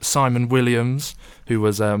to Simon Williams, who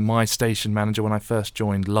was my station manager when I first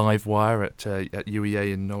joined Livewire at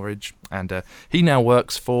UEA in Norwich, and he now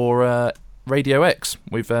works for Radio X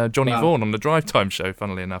with Johnny Vaughan on the Drive Time show,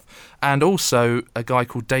 funnily enough. And also a guy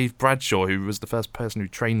called Dave Bradshaw, who was the first person who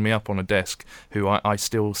trained me up on a desk, who I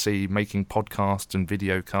still see making podcasts and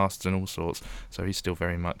video casts and all sorts. So he's still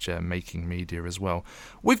very much making media as well.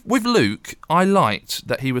 With Luke, I liked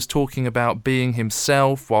that he was talking about being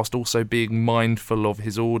himself whilst also being mindful of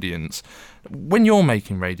his audience. When you're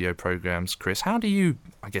making radio programmes, Chris, how do you,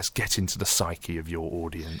 I guess, get into the psyche of your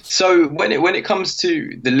audience? So when it comes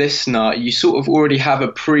to the listener, you sort of already have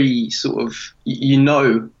a you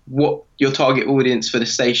know what your target audience for the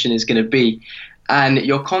station is going to be. And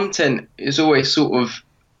your content is always sort of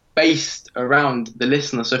based around the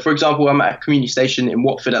listener. So, for example, I'm at a community station in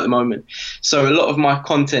Watford at the moment. So a lot of my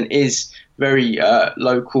content is very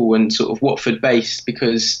local and sort of Watford based,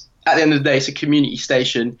 because at the end of the day, it's a community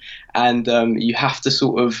station, and you have to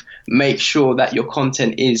sort of make sure that your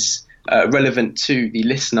content is relevant to the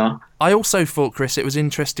listener. I also thought, Chris, it was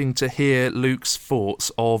interesting to hear Luke's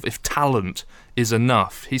thoughts of if talent is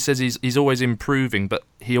enough. He says he's always improving, but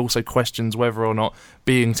he also questions whether or not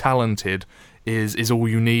being talented is all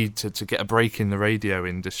you need to get a break in the radio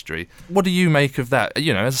industry. What do you make of that?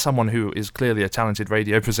 You know, as someone who is clearly a talented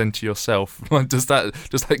radio presenter yourself, does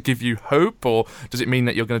that give you hope, or does it mean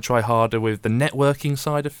that you're going to try harder with the networking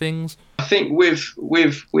side of things? I think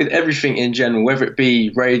with everything in general, whether it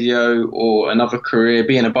be radio or another career,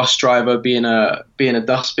 being a bus driver, being a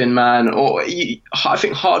dustbin man, I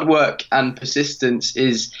think hard work and persistence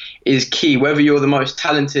is key. Whether you're the most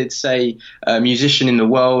talented, say, musician in the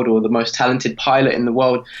world, or the most talented pilot in the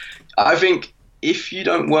world, I think if you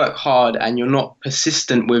don't work hard and you're not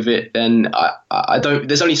persistent with it, then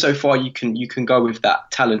there's only so far you can go with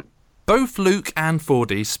that talent. Both Luke and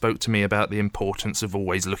Fordy spoke to me about the importance of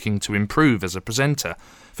always looking to improve as a presenter.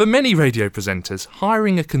 For many radio presenters,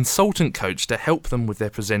 hiring a consultant coach to help them with their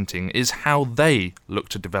presenting is how they look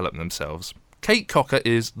to develop themselves. Kate Cocker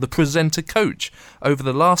is the presenter coach. Over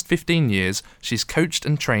the last 15 years, she's coached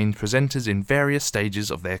and trained presenters in various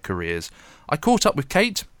stages of their careers. I caught up with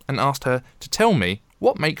Kate and asked her to tell me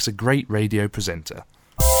what makes a great radio presenter.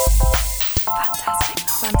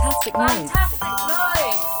 Fantastic noise.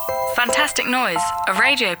 Fantastic Noise, a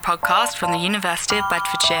radio podcast from the University of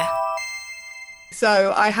Bedfordshire.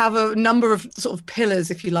 So I have a number of sort of pillars,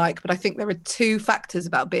 if you like, but I think there are two factors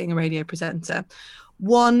about being a radio presenter.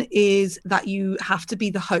 One is that you have to be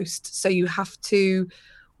the host. So you have to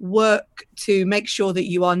work to make sure that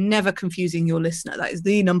you are never confusing your listener. That is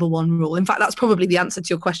the number one rule. In fact, that's probably the answer to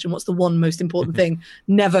your question. What's the one most important thing?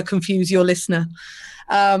 Never confuse your listener.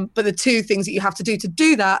 But the two things that you have to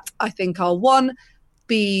do that, I think, are one,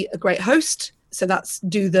 be a great host. So that's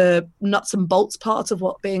do the nuts and bolts part of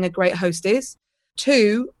what being a great host is.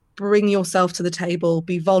 Two, bring yourself to the table,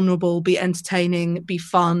 be vulnerable, be entertaining, be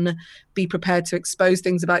fun, be prepared to expose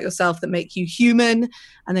things about yourself that make you human,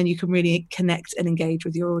 and then you can really connect and engage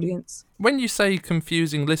with your audience. When you say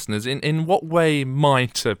confusing listeners, in what way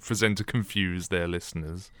might a presenter confuse their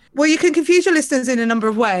listeners? Well, you can confuse your listeners in a number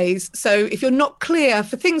of ways. So if you're not clear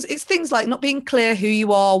for things, it's things like not being clear who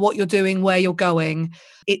you are, what you're doing, where you're going.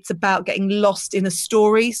 It's about getting lost in a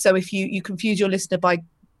story. So if you confuse your listener by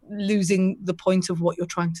losing the point of what you're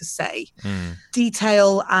trying to say.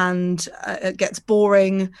 Detail and it gets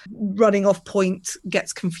boring. Running off point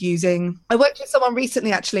gets confusing. I worked with someone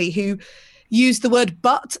recently, actually, who used the word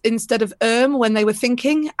but instead of when they were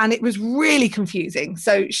thinking, and it was really confusing.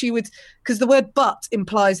 So she would, because the word but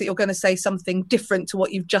implies that you're going to say something different to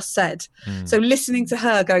what you've just said. So listening to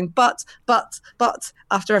her going but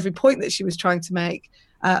after every point that she was trying to make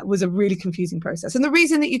was a really confusing process. And the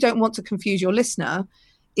reason that you don't want to confuse your listener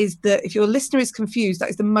is that if your listener is confused, that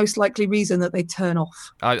is the most likely reason that they turn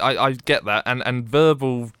off. I get that. And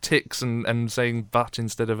verbal tics and saying but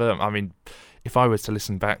instead of I mean, if I was to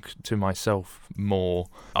listen back to myself more,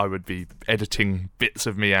 I would be editing bits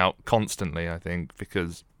of me out constantly, I think,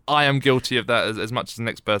 because I am guilty of that as much as the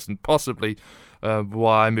next person, possibly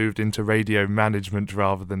why I moved into radio management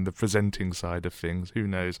rather than the presenting side of things. Who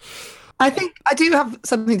knows? I think I do have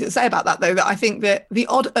something to say about that, though, that I think that the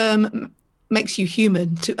odd makes you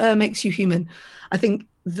human. To makes you human. I think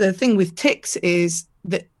the thing with tics is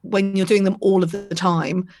that when you're doing them all of the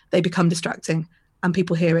time, they become distracting and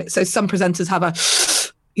people hear it. So some presenters have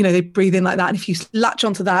they breathe in like that. And if you latch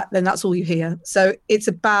onto that, then that's all you hear. So it's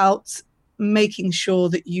about making sure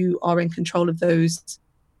that you are in control of those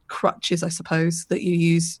crutches, I suppose, that you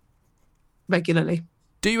use regularly.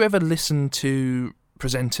 Do you ever listen to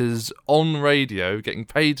presenters on radio getting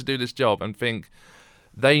paid to do this job and think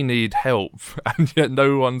they need help and yet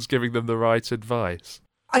no one's giving them the right advice?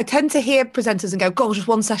 I tend to hear presenters and go, God, just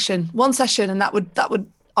one session, and that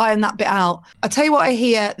would iron that bit out. I tell you what I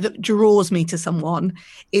hear that draws me to someone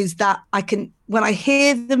is that when I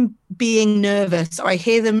hear them being nervous or I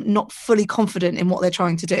hear them not fully confident in what they're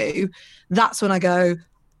trying to do, that's when I go,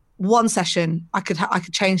 one session, I could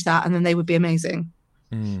change that, and then they would be amazing.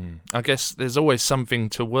 I guess there's always something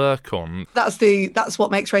to work on. That's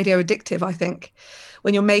what makes radio addictive, I think.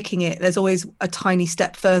 When you're making it, there's always a tiny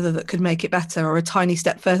step further that could make it better, or a tiny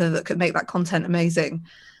step further that could make that content amazing.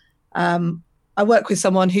 I work with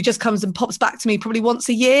someone who just comes and pops back to me probably once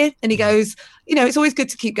a year, and he goes, it's always good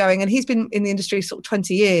to keep going. And he's been in the industry sort of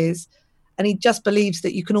 20 years, and he just believes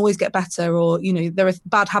that you can always get better, or, there are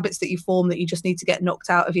bad habits that you form that you just need to get knocked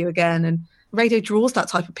out of you again. And radio draws that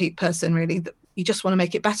type of person, really, that you just want to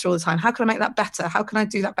make it better all the time. How can I make that better? How can I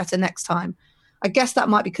do that better next time? I guess that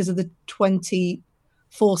might be because of the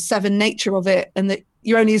 24/7 nature of it, and that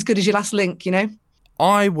you're only as good as your last link,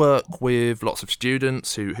 I work with lots of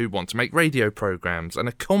students who want to make radio programmes, and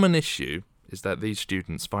a common issue is that these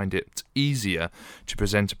students find it easier to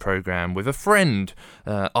present a programme with a friend.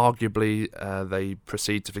 Arguably, they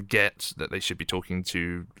proceed to forget that they should be talking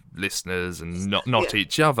to listeners and not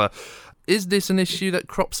each other. Is this an issue that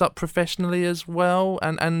crops up professionally as well?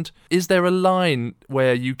 And is there a line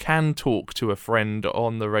where you can talk to a friend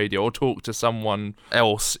on the radio or talk to someone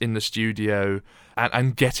else in the studio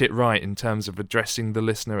and get it right in terms of addressing the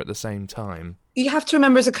listener at the same time? You have to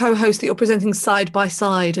remember as a co-host that you're presenting side by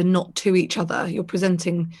side and not to each other. You're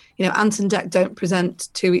presenting, Ant and Dec don't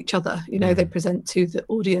present to each other. They present to the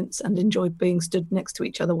audience and enjoy being stood next to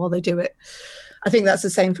each other while they do it. I think that's the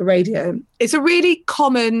same for radio. It's a really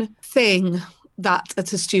common thing that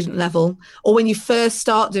at a student level, or when you first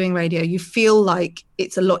start doing radio, you feel like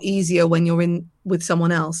it's a lot easier when you're in with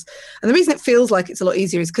someone else. And the reason it feels like it's a lot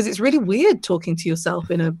easier is because it's really weird talking to yourself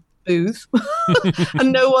in a booth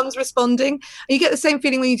and no one's responding. And you get the same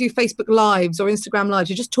feeling when you do Facebook Lives or Instagram Lives.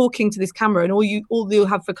 You're just talking to this camera and all you'll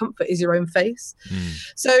have for comfort is your own face.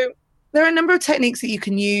 So there are a number of techniques that you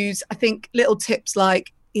can use. I think little tips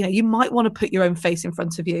like, you might want to put your own face in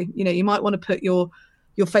front of you. You might want to put your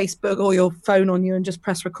Facebook or your phone on you and just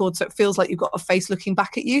press record so it feels like you've got a face looking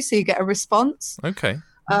back at you so you get a response. Okay.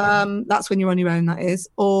 That's when you're on your own, that is.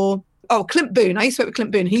 Or Clint Boone. I used to work with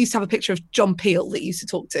Clint Boone. He used to have a picture of John Peel that he used to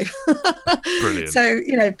talk to. Brilliant. So,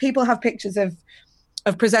 people have pictures of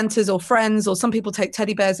presenters or friends, or some people take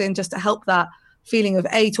teddy bears in just to help that feeling of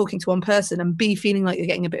A, talking to one person, and B, feeling like you're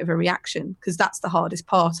getting a bit of a reaction, because that's the hardest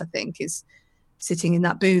part, I think, is sitting in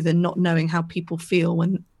that booth and not knowing how people feel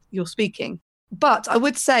when you're speaking. But I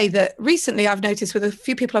would say that recently I've noticed with a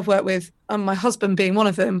few people I've worked with, my husband being one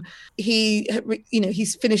of them,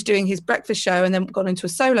 he's finished doing his breakfast show and then gone into a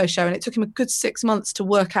solo show. And it took him a good 6 months to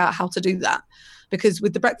work out how to do that. Because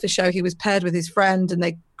with the breakfast show, he was paired with his friend and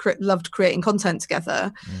they loved creating content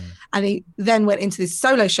together. And he then went into this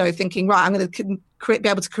solo show thinking, right, I'm going to be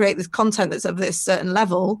able to create this content that's of this certain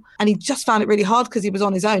level. And he just found it really hard because he was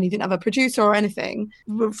on his own. He didn't have a producer or anything.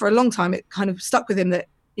 For a long time, it kind of stuck with him that,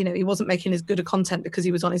 he wasn't making as good a content because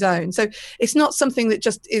he was on his own. So it's not something that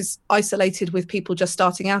just is isolated with people just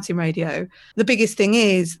starting out in radio. The biggest thing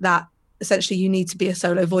is that essentially you need to be a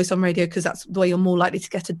solo voice on radio because that's the way you're more likely to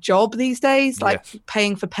get a job these days. Like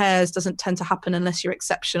paying for pairs doesn't tend to happen unless you're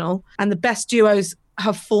exceptional. And the best duos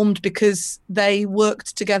have formed because they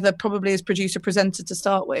worked together probably as producer-presenter to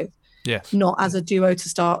start with. Yes. Not as a duo to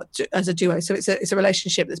start as a duo. So it's a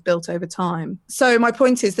relationship that's built over time. So my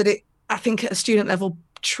point is that I think at a student level,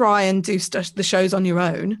 try and do the shows on your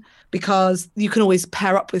own, because you can always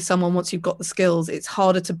pair up with someone once you've got the skills. It's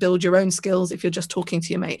harder to build your own skills if you're just talking to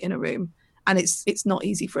your mate in a room. And it's not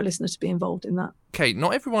easy for a listener to be involved in that. Kate,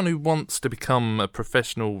 not everyone who wants to become a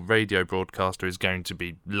professional radio broadcaster is going to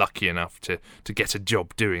be lucky enough to get a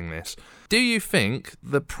job doing this. Do you think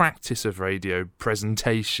the practice of radio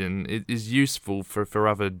presentation is useful for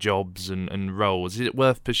other jobs and roles? Is it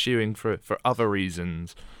worth pursuing for other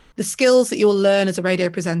reasons? The skills that you'll learn as a radio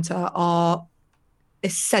presenter are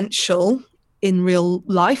essential in real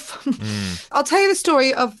life. I'll tell you the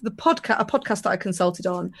story of a podcast that I consulted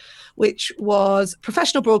on, which was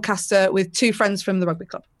professional broadcaster with two friends from the rugby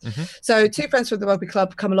club. So two friends from the rugby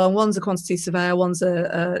club come along. One's a quantity surveyor, one's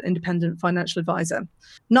a independent financial advisor.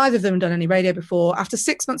 Neither of them had done any radio before. After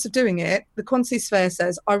 6 months of doing it, the quantity surveyor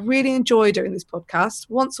says, I really enjoy doing this podcast.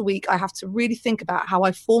 Once a week, I have to really think about how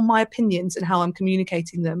I form my opinions and how I'm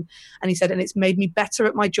communicating them. And he said, and it's made me better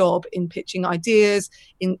at my job in pitching ideas,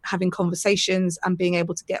 in having conversations and being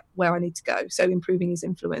able to get where I need to go. So improving his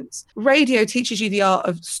influence. Radio teaches you the art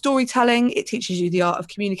of storytelling. It teaches you the art of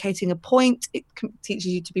communicating a point. It teaches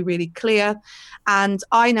you to be really clear. And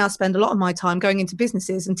I now spend a lot of my time going into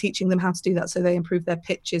businesses and teaching them how to do that so they improve their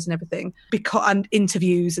pitches and everything, and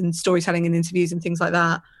interviews and storytelling and interviews and things like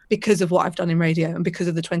that, because of what I've done in radio and because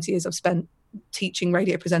of the 20 years I've spent teaching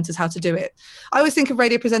radio presenters how to do it. I always think of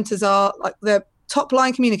radio presenters are like the top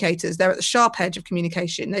line communicators. They're at the sharp edge of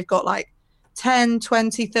communication. They've got like 10,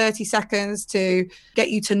 20, 30 seconds to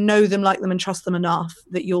get you to know them, like them and trust them enough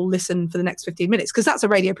that you'll listen for the next 15 minutes. Because that's a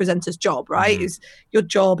radio presenter's job, right? Your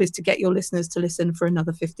job is to get your listeners to listen for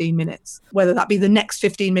another 15 minutes. Whether that be the next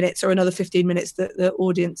 15 minutes or another 15 minutes that the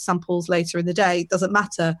audience samples later in the day, doesn't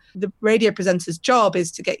matter. The radio presenter's job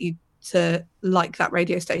is to get you to like that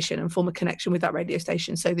radio station and form a connection with that radio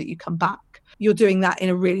station so that you come back. You're doing that in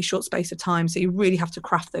a really short space of time. So you really have to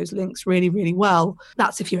craft those links really, really well.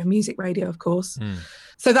 That's if you're a music radio, of course.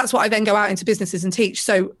 So that's what I then go out into businesses and teach.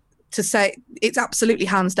 So to say it's absolutely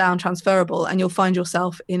hands down transferable, and you'll find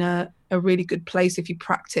yourself in a really good place if you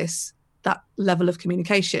practice that level of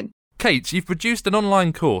communication. Kate, you've produced an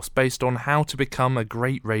online course based on how to become a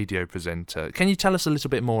great radio presenter. Can you tell us a little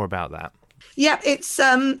bit more about that? Yeah, it's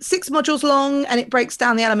 6 modules long, and it breaks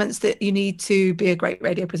down the elements that you need to be a great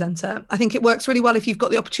radio presenter. I think it works really well if you've got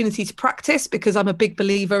the opportunity to practice, because I'm a big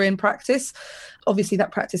believer in practice. Obviously,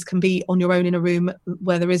 that practice can be on your own in a room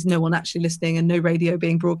where there is no one actually listening and no radio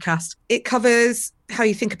being broadcast. It covers how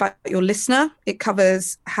you think about your listener. It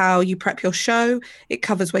covers how you prep your show. It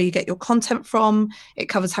covers where you get your content from. It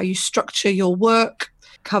covers how you structure your work.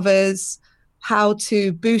 It covers how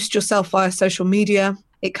to boost yourself via social media.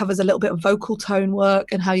 It covers a little bit of vocal tone work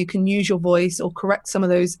and how you can use your voice or correct some of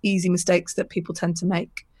those easy mistakes that people tend to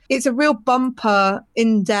make. It's a real bumper,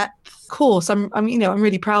 in-depth course. I'm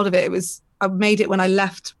really proud of it. I made it when I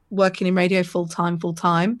left working in radio full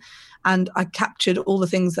time, and I captured all the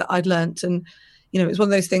things that I'd learnt. And it was one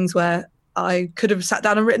of those things where I could have sat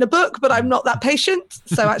down and written a book, but I'm not that patient.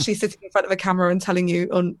 So actually sitting in front of a camera and telling you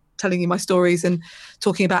my stories and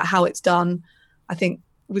talking about how it's done, I think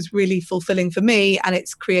was really fulfilling for me. And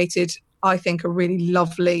it's created, I think, a really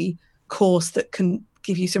lovely course that can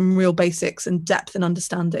give you some real basics and depth and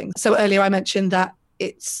understanding. So earlier I mentioned that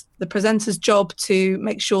it's the presenter's job to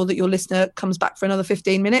make sure that your listener comes back for another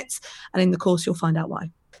 15 minutes. And in the course, you'll find out why.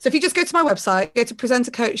 So if you just go to my website, go to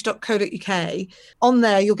presentercoach.co.uk, on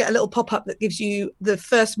there, you'll get a little pop-up that gives you the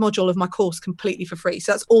first module of my course completely for free.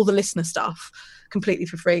 So that's all the listener stuff completely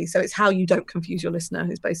for free. So it's how you don't confuse your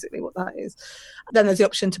listener is basically what that is. Then there's the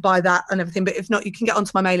option to buy that and everything. But if not, you can get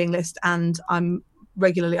onto my mailing list, and I'm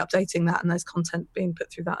regularly updating that, and there's content being put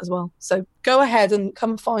through that as well. So go ahead and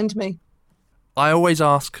come find me. I always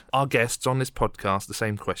ask our guests on this podcast the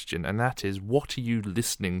same question, and that is, what are you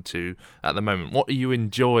listening to at the moment? What are you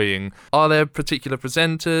enjoying? Are there particular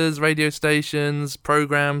presenters, radio stations,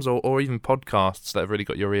 programmes, or even podcasts that have really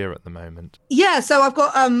got your ear at the moment? Yeah, so I've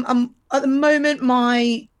got, at the moment,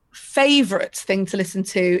 my favourite thing to listen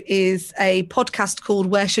to is a podcast called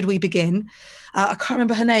Where Should We Begin? I can't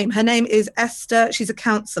remember her name. Her name is Esther. She's a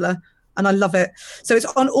counsellor, and I love it. So it's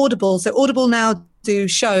on Audible. So Audible now do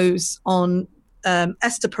shows on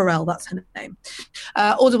Esther Perel, that's her name.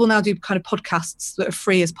 Audible now do kind of podcasts that are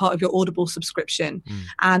free as part of your Audible subscription.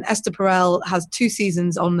 And Esther Perel has 2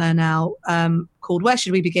 seasons on there now called Where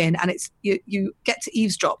Should We Begin? And it's you get to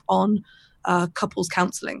eavesdrop on couples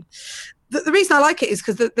counselling. The reason I like it is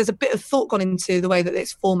because there's a bit of thought gone into the way that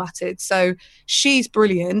it's formatted. So she's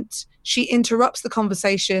brilliant. She interrupts the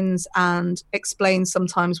conversations and explains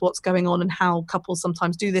sometimes what's going on and how couples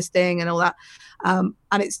sometimes do this thing and all that. And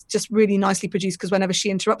it's just really nicely produced, because whenever she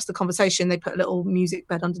interrupts the conversation, they put a little music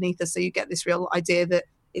bed underneath her. So you get this real idea that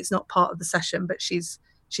it's not part of the session, but she's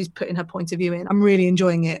she's putting her point of view in. I'm really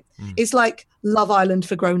enjoying it. It's like Love Island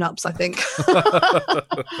for grown-ups, I think.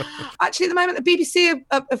 Actually, at the moment, the BBC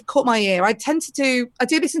have caught my ear. I do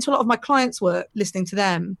listen to a lot of my clients' work, listening to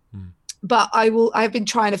them. But I've been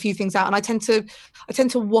trying a few things out, and I tend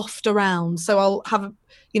to waft around. So I'll have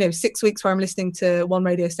 6 weeks where I'm listening to one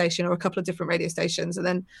radio station or a couple of different radio stations, and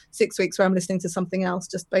then 6 weeks where I'm listening to something else,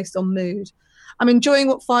 just based on mood. I'm enjoying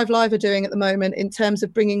what 5 Live are doing at the moment in terms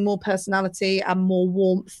of bringing more personality and more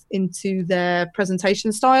warmth into their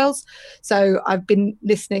presentation styles. So I've been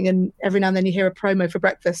listening, and every now and then you hear a promo for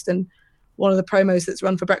breakfast, and one of the promos that's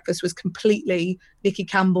run for breakfast was completely Nicky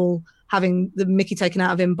Campbell having the Mickey taken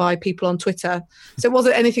out of him by people on Twitter. So it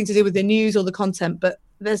wasn't anything to do with the news or the content, but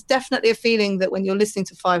there's definitely a feeling that when you're listening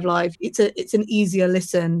to 5 Live, it's an easier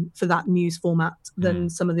listen for that news format than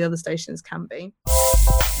some of the other stations can be.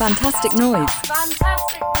 Fantastic Noise.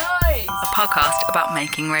 Fantastic Noise. A podcast about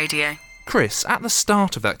making radio. Chris, at the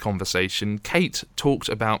start of that conversation, Kate talked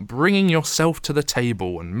about bringing yourself to the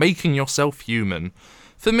table and making yourself human.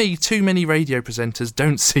 For me, too many radio presenters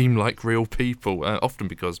don't seem like real people, often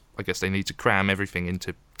because I guess they need to cram everything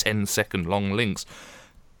into 10-second long links.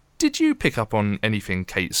 Did you pick up on anything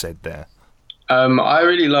Kate said there? I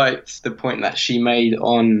really liked the point that she made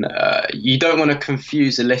on you don't want to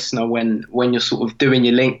confuse a listener when you're sort of doing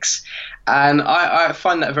your links. And I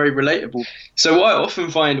find that very relatable. So what I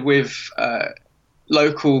often find with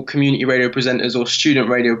local community radio presenters or student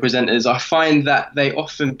radio presenters, I find that they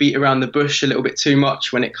often beat around the bush a little bit too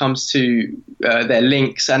much when it comes to their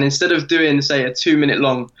links. And instead of doing, say, a 2-minute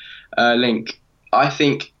long link, I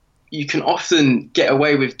think you can often get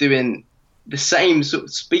away with doing the same sort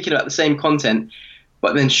of speaking about the same content,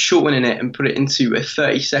 but then shortening it and put it into a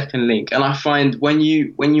 30-second link. And I find when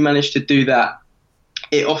you manage to do that,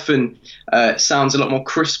 it often sounds a lot more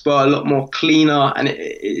crisper, a lot more cleaner, and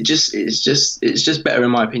it's just better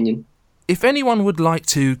in my opinion. If anyone would like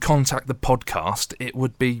to contact the podcast, it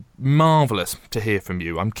would be marvellous to hear from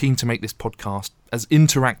you. I'm keen to make this podcast as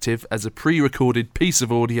interactive as a pre-recorded piece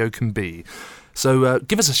of audio can be. So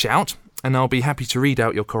give us a shout, and I'll be happy to read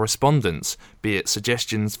out your correspondence, be it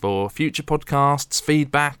suggestions for future podcasts,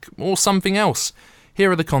 feedback, or something else.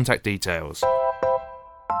 Here are the contact details.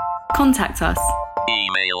 Contact us.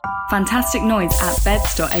 Email.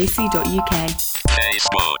 fantasticnoise@beds.ac.uk.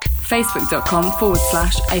 Facebook.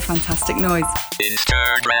 facebook.com/afantasticnoise.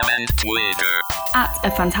 Instagram and Twitter.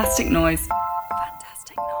 @afantasticnoise.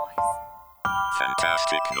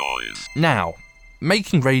 Fantastic Noise. Now,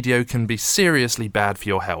 making radio can be seriously bad for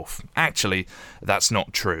your health. Actually, that's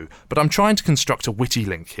not true, but I'm trying to construct a witty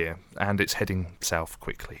link here, and it's heading south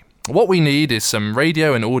quickly. What we need is some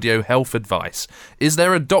radio and audio health advice. Is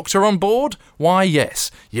there a doctor on board? Why,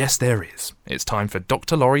 yes. Yes, there is. It's time for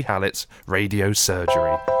Dr. Laurie Hallett's Radio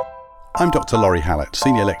Surgery. I'm Dr. Laurie Hallett,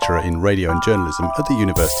 Senior Lecturer in Radio and Journalism at the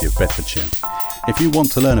University of Bedfordshire. If you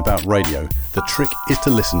want to learn about radio, the trick is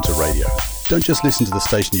to listen to radio. Don't just listen to the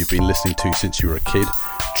station you've been listening to since you were a kid.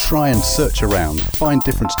 Try and search around, find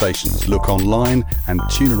different stations, look online and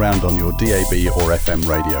tune around on your DAB or FM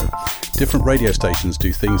radio. Different radio stations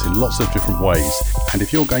do things in lots of different ways, and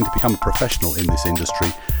if you're going to become a professional in this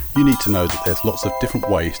industry, you need to know that there's lots of different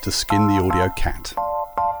ways to skin the audio cat.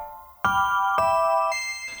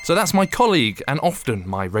 So that's my colleague and often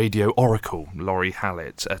my radio oracle, Laurie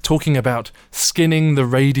Hallett, talking about skinning the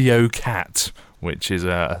radio cat, which is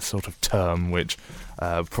a sort of term which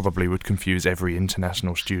probably would confuse every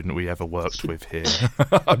international student we ever worked with here.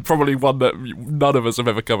 Probably one that none of us have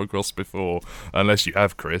ever come across before, unless you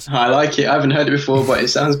have, Chris. I like it. I haven't heard it before, but it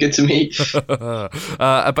sounds good to me.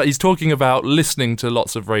 But he's talking about listening to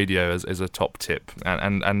lots of radio as a top tip,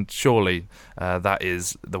 and surely that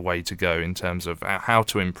is the way to go in terms of how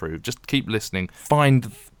to improve. Just keep listening,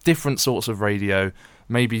 find different sorts of radio,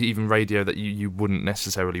 maybe even radio that you wouldn't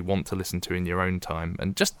necessarily want to listen to in your own time,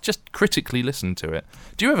 and just critically listen to it.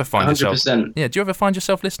 Do you ever find 100%. yourself? Yeah. Do you ever find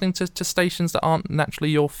yourself listening to stations that aren't naturally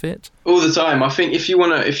your fit? All the time. I think if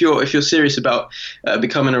you're serious about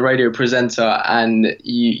becoming a radio presenter, and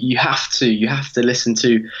you have to listen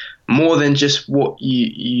to more than just what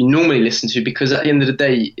you normally listen to, because at the end of the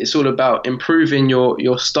day, it's all about improving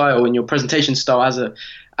your style and your presentation style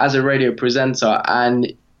as a radio presenter,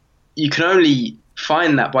 and you can only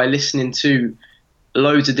find that by listening to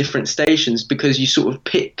loads of different stations, because you sort of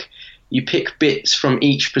pick bits from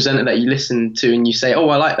each presenter that you listen to, and you say, oh,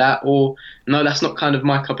 I like that, or no, that's not kind of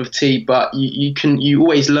my cup of tea. But you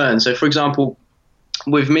always learn. So for example,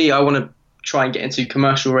 with me, I want to try and get into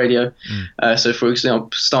commercial radio. So for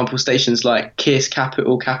example, stations like Kiss,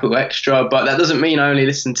 Capital Extra, but that doesn't mean I only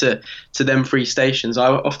listen to them 3 stations. I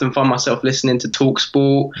often find myself listening to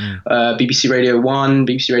TalkSport, BBC Radio 1,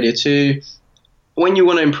 BBC Radio 2. When you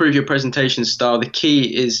want to improve your presentation style, the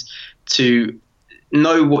key is to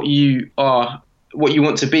know what you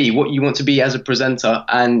want to be as a presenter,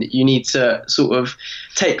 and you need to sort of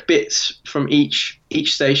take bits from each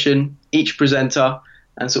station, each presenter,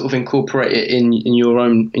 and sort of incorporate it in your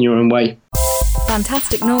own way.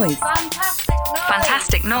 Fantastic Noise.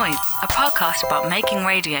 Fantastic Noise, a podcast about making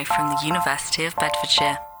radio from the University of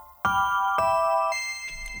Bedfordshire.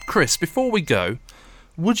 Chris, before we go,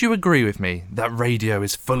 would you agree with me that radio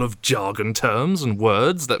is full of jargon terms and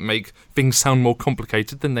words that make things sound more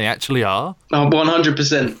complicated than they actually are?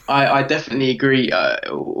 100%. I definitely agree.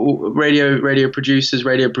 Radio producers,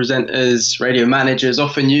 radio presenters, radio managers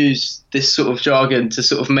often use this sort of jargon to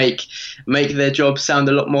sort of make their job sound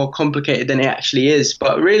a lot more complicated than it actually is.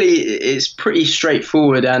 But really, it's pretty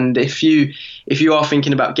straightforward. And if you are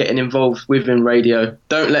thinking about getting involved within radio,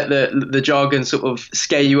 don't let the jargon sort of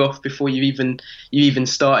scare you off before you even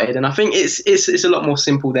started. And I think it's a lot more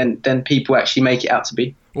simple than people actually make it out to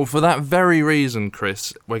be. Well, for that very reason,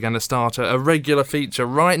 Chris, we're going to start a regular feature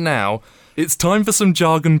right now. It's time for some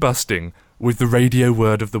jargon busting with the Radio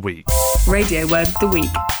Word of the Week. Radio Word of the Week.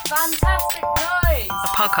 Fantastic Noise, a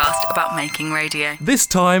podcast about making radio. This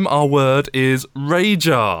time our word is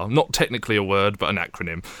RAJAR. Not technically a word, but an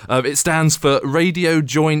acronym. It stands for Radio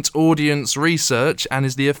Joint Audience Research and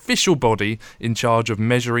is the official body in charge of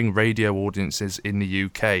measuring radio audiences in the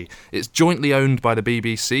UK. It's jointly owned by the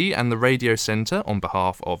BBC and the Radio Centre on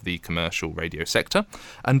behalf of the commercial radio sector.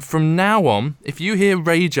 And from now on, if you hear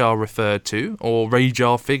RAJAR referred to, or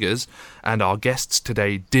RAJAR figures, and our guests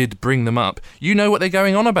today did bring them up, you know what they're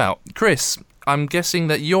going on about. Chris, I'm guessing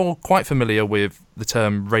that you're quite familiar with the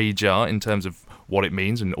term RAJAR in terms of what it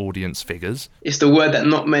means in audience figures. It's the word that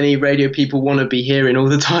not many radio people want to be hearing all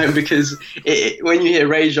the time, because when you hear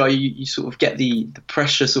RAJAR, you sort of get the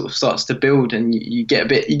pressure sort of starts to build, and you get a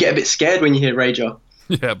bit scared when you hear RAJAR.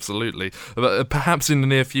 Yeah, absolutely. But perhaps in the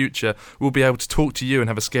near future, we'll be able to talk to you and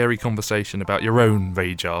have a scary conversation about your own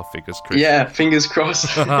RAJAR figures, Chris. Yeah, fingers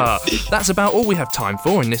crossed. That's about all we have time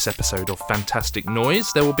for in this episode of Fantastic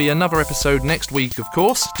Noise. There will be another episode next week, of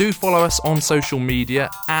course. Do follow us on social media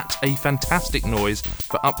at A Fantastic Noise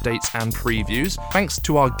for updates and previews. Thanks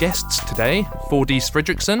to our guests today, Thordis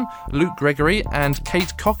Fredriksson, Luke Gregory and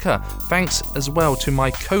Kate Cocker. Thanks as well to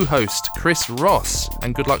my co-host, Chris Ross.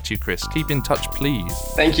 And good luck to you, Chris. Keep in touch, please.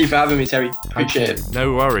 Thank you for having me, Terry. Appreciate it.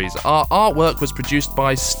 No worries. Our artwork was produced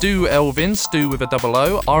by Stu Elvin, Stu with a double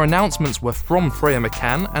O. Our announcements were from Freya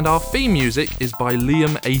McCann, and our theme music is by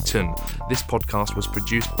Liam Aiton. This podcast was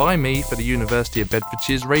produced by me for the University of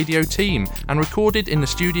Bedfordshire's radio team and recorded in the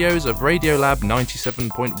studios of Radiolab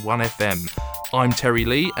 97.1 FM. I'm Terry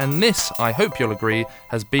Lee, and this, I hope you'll agree,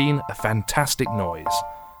 has been a fantastic noise.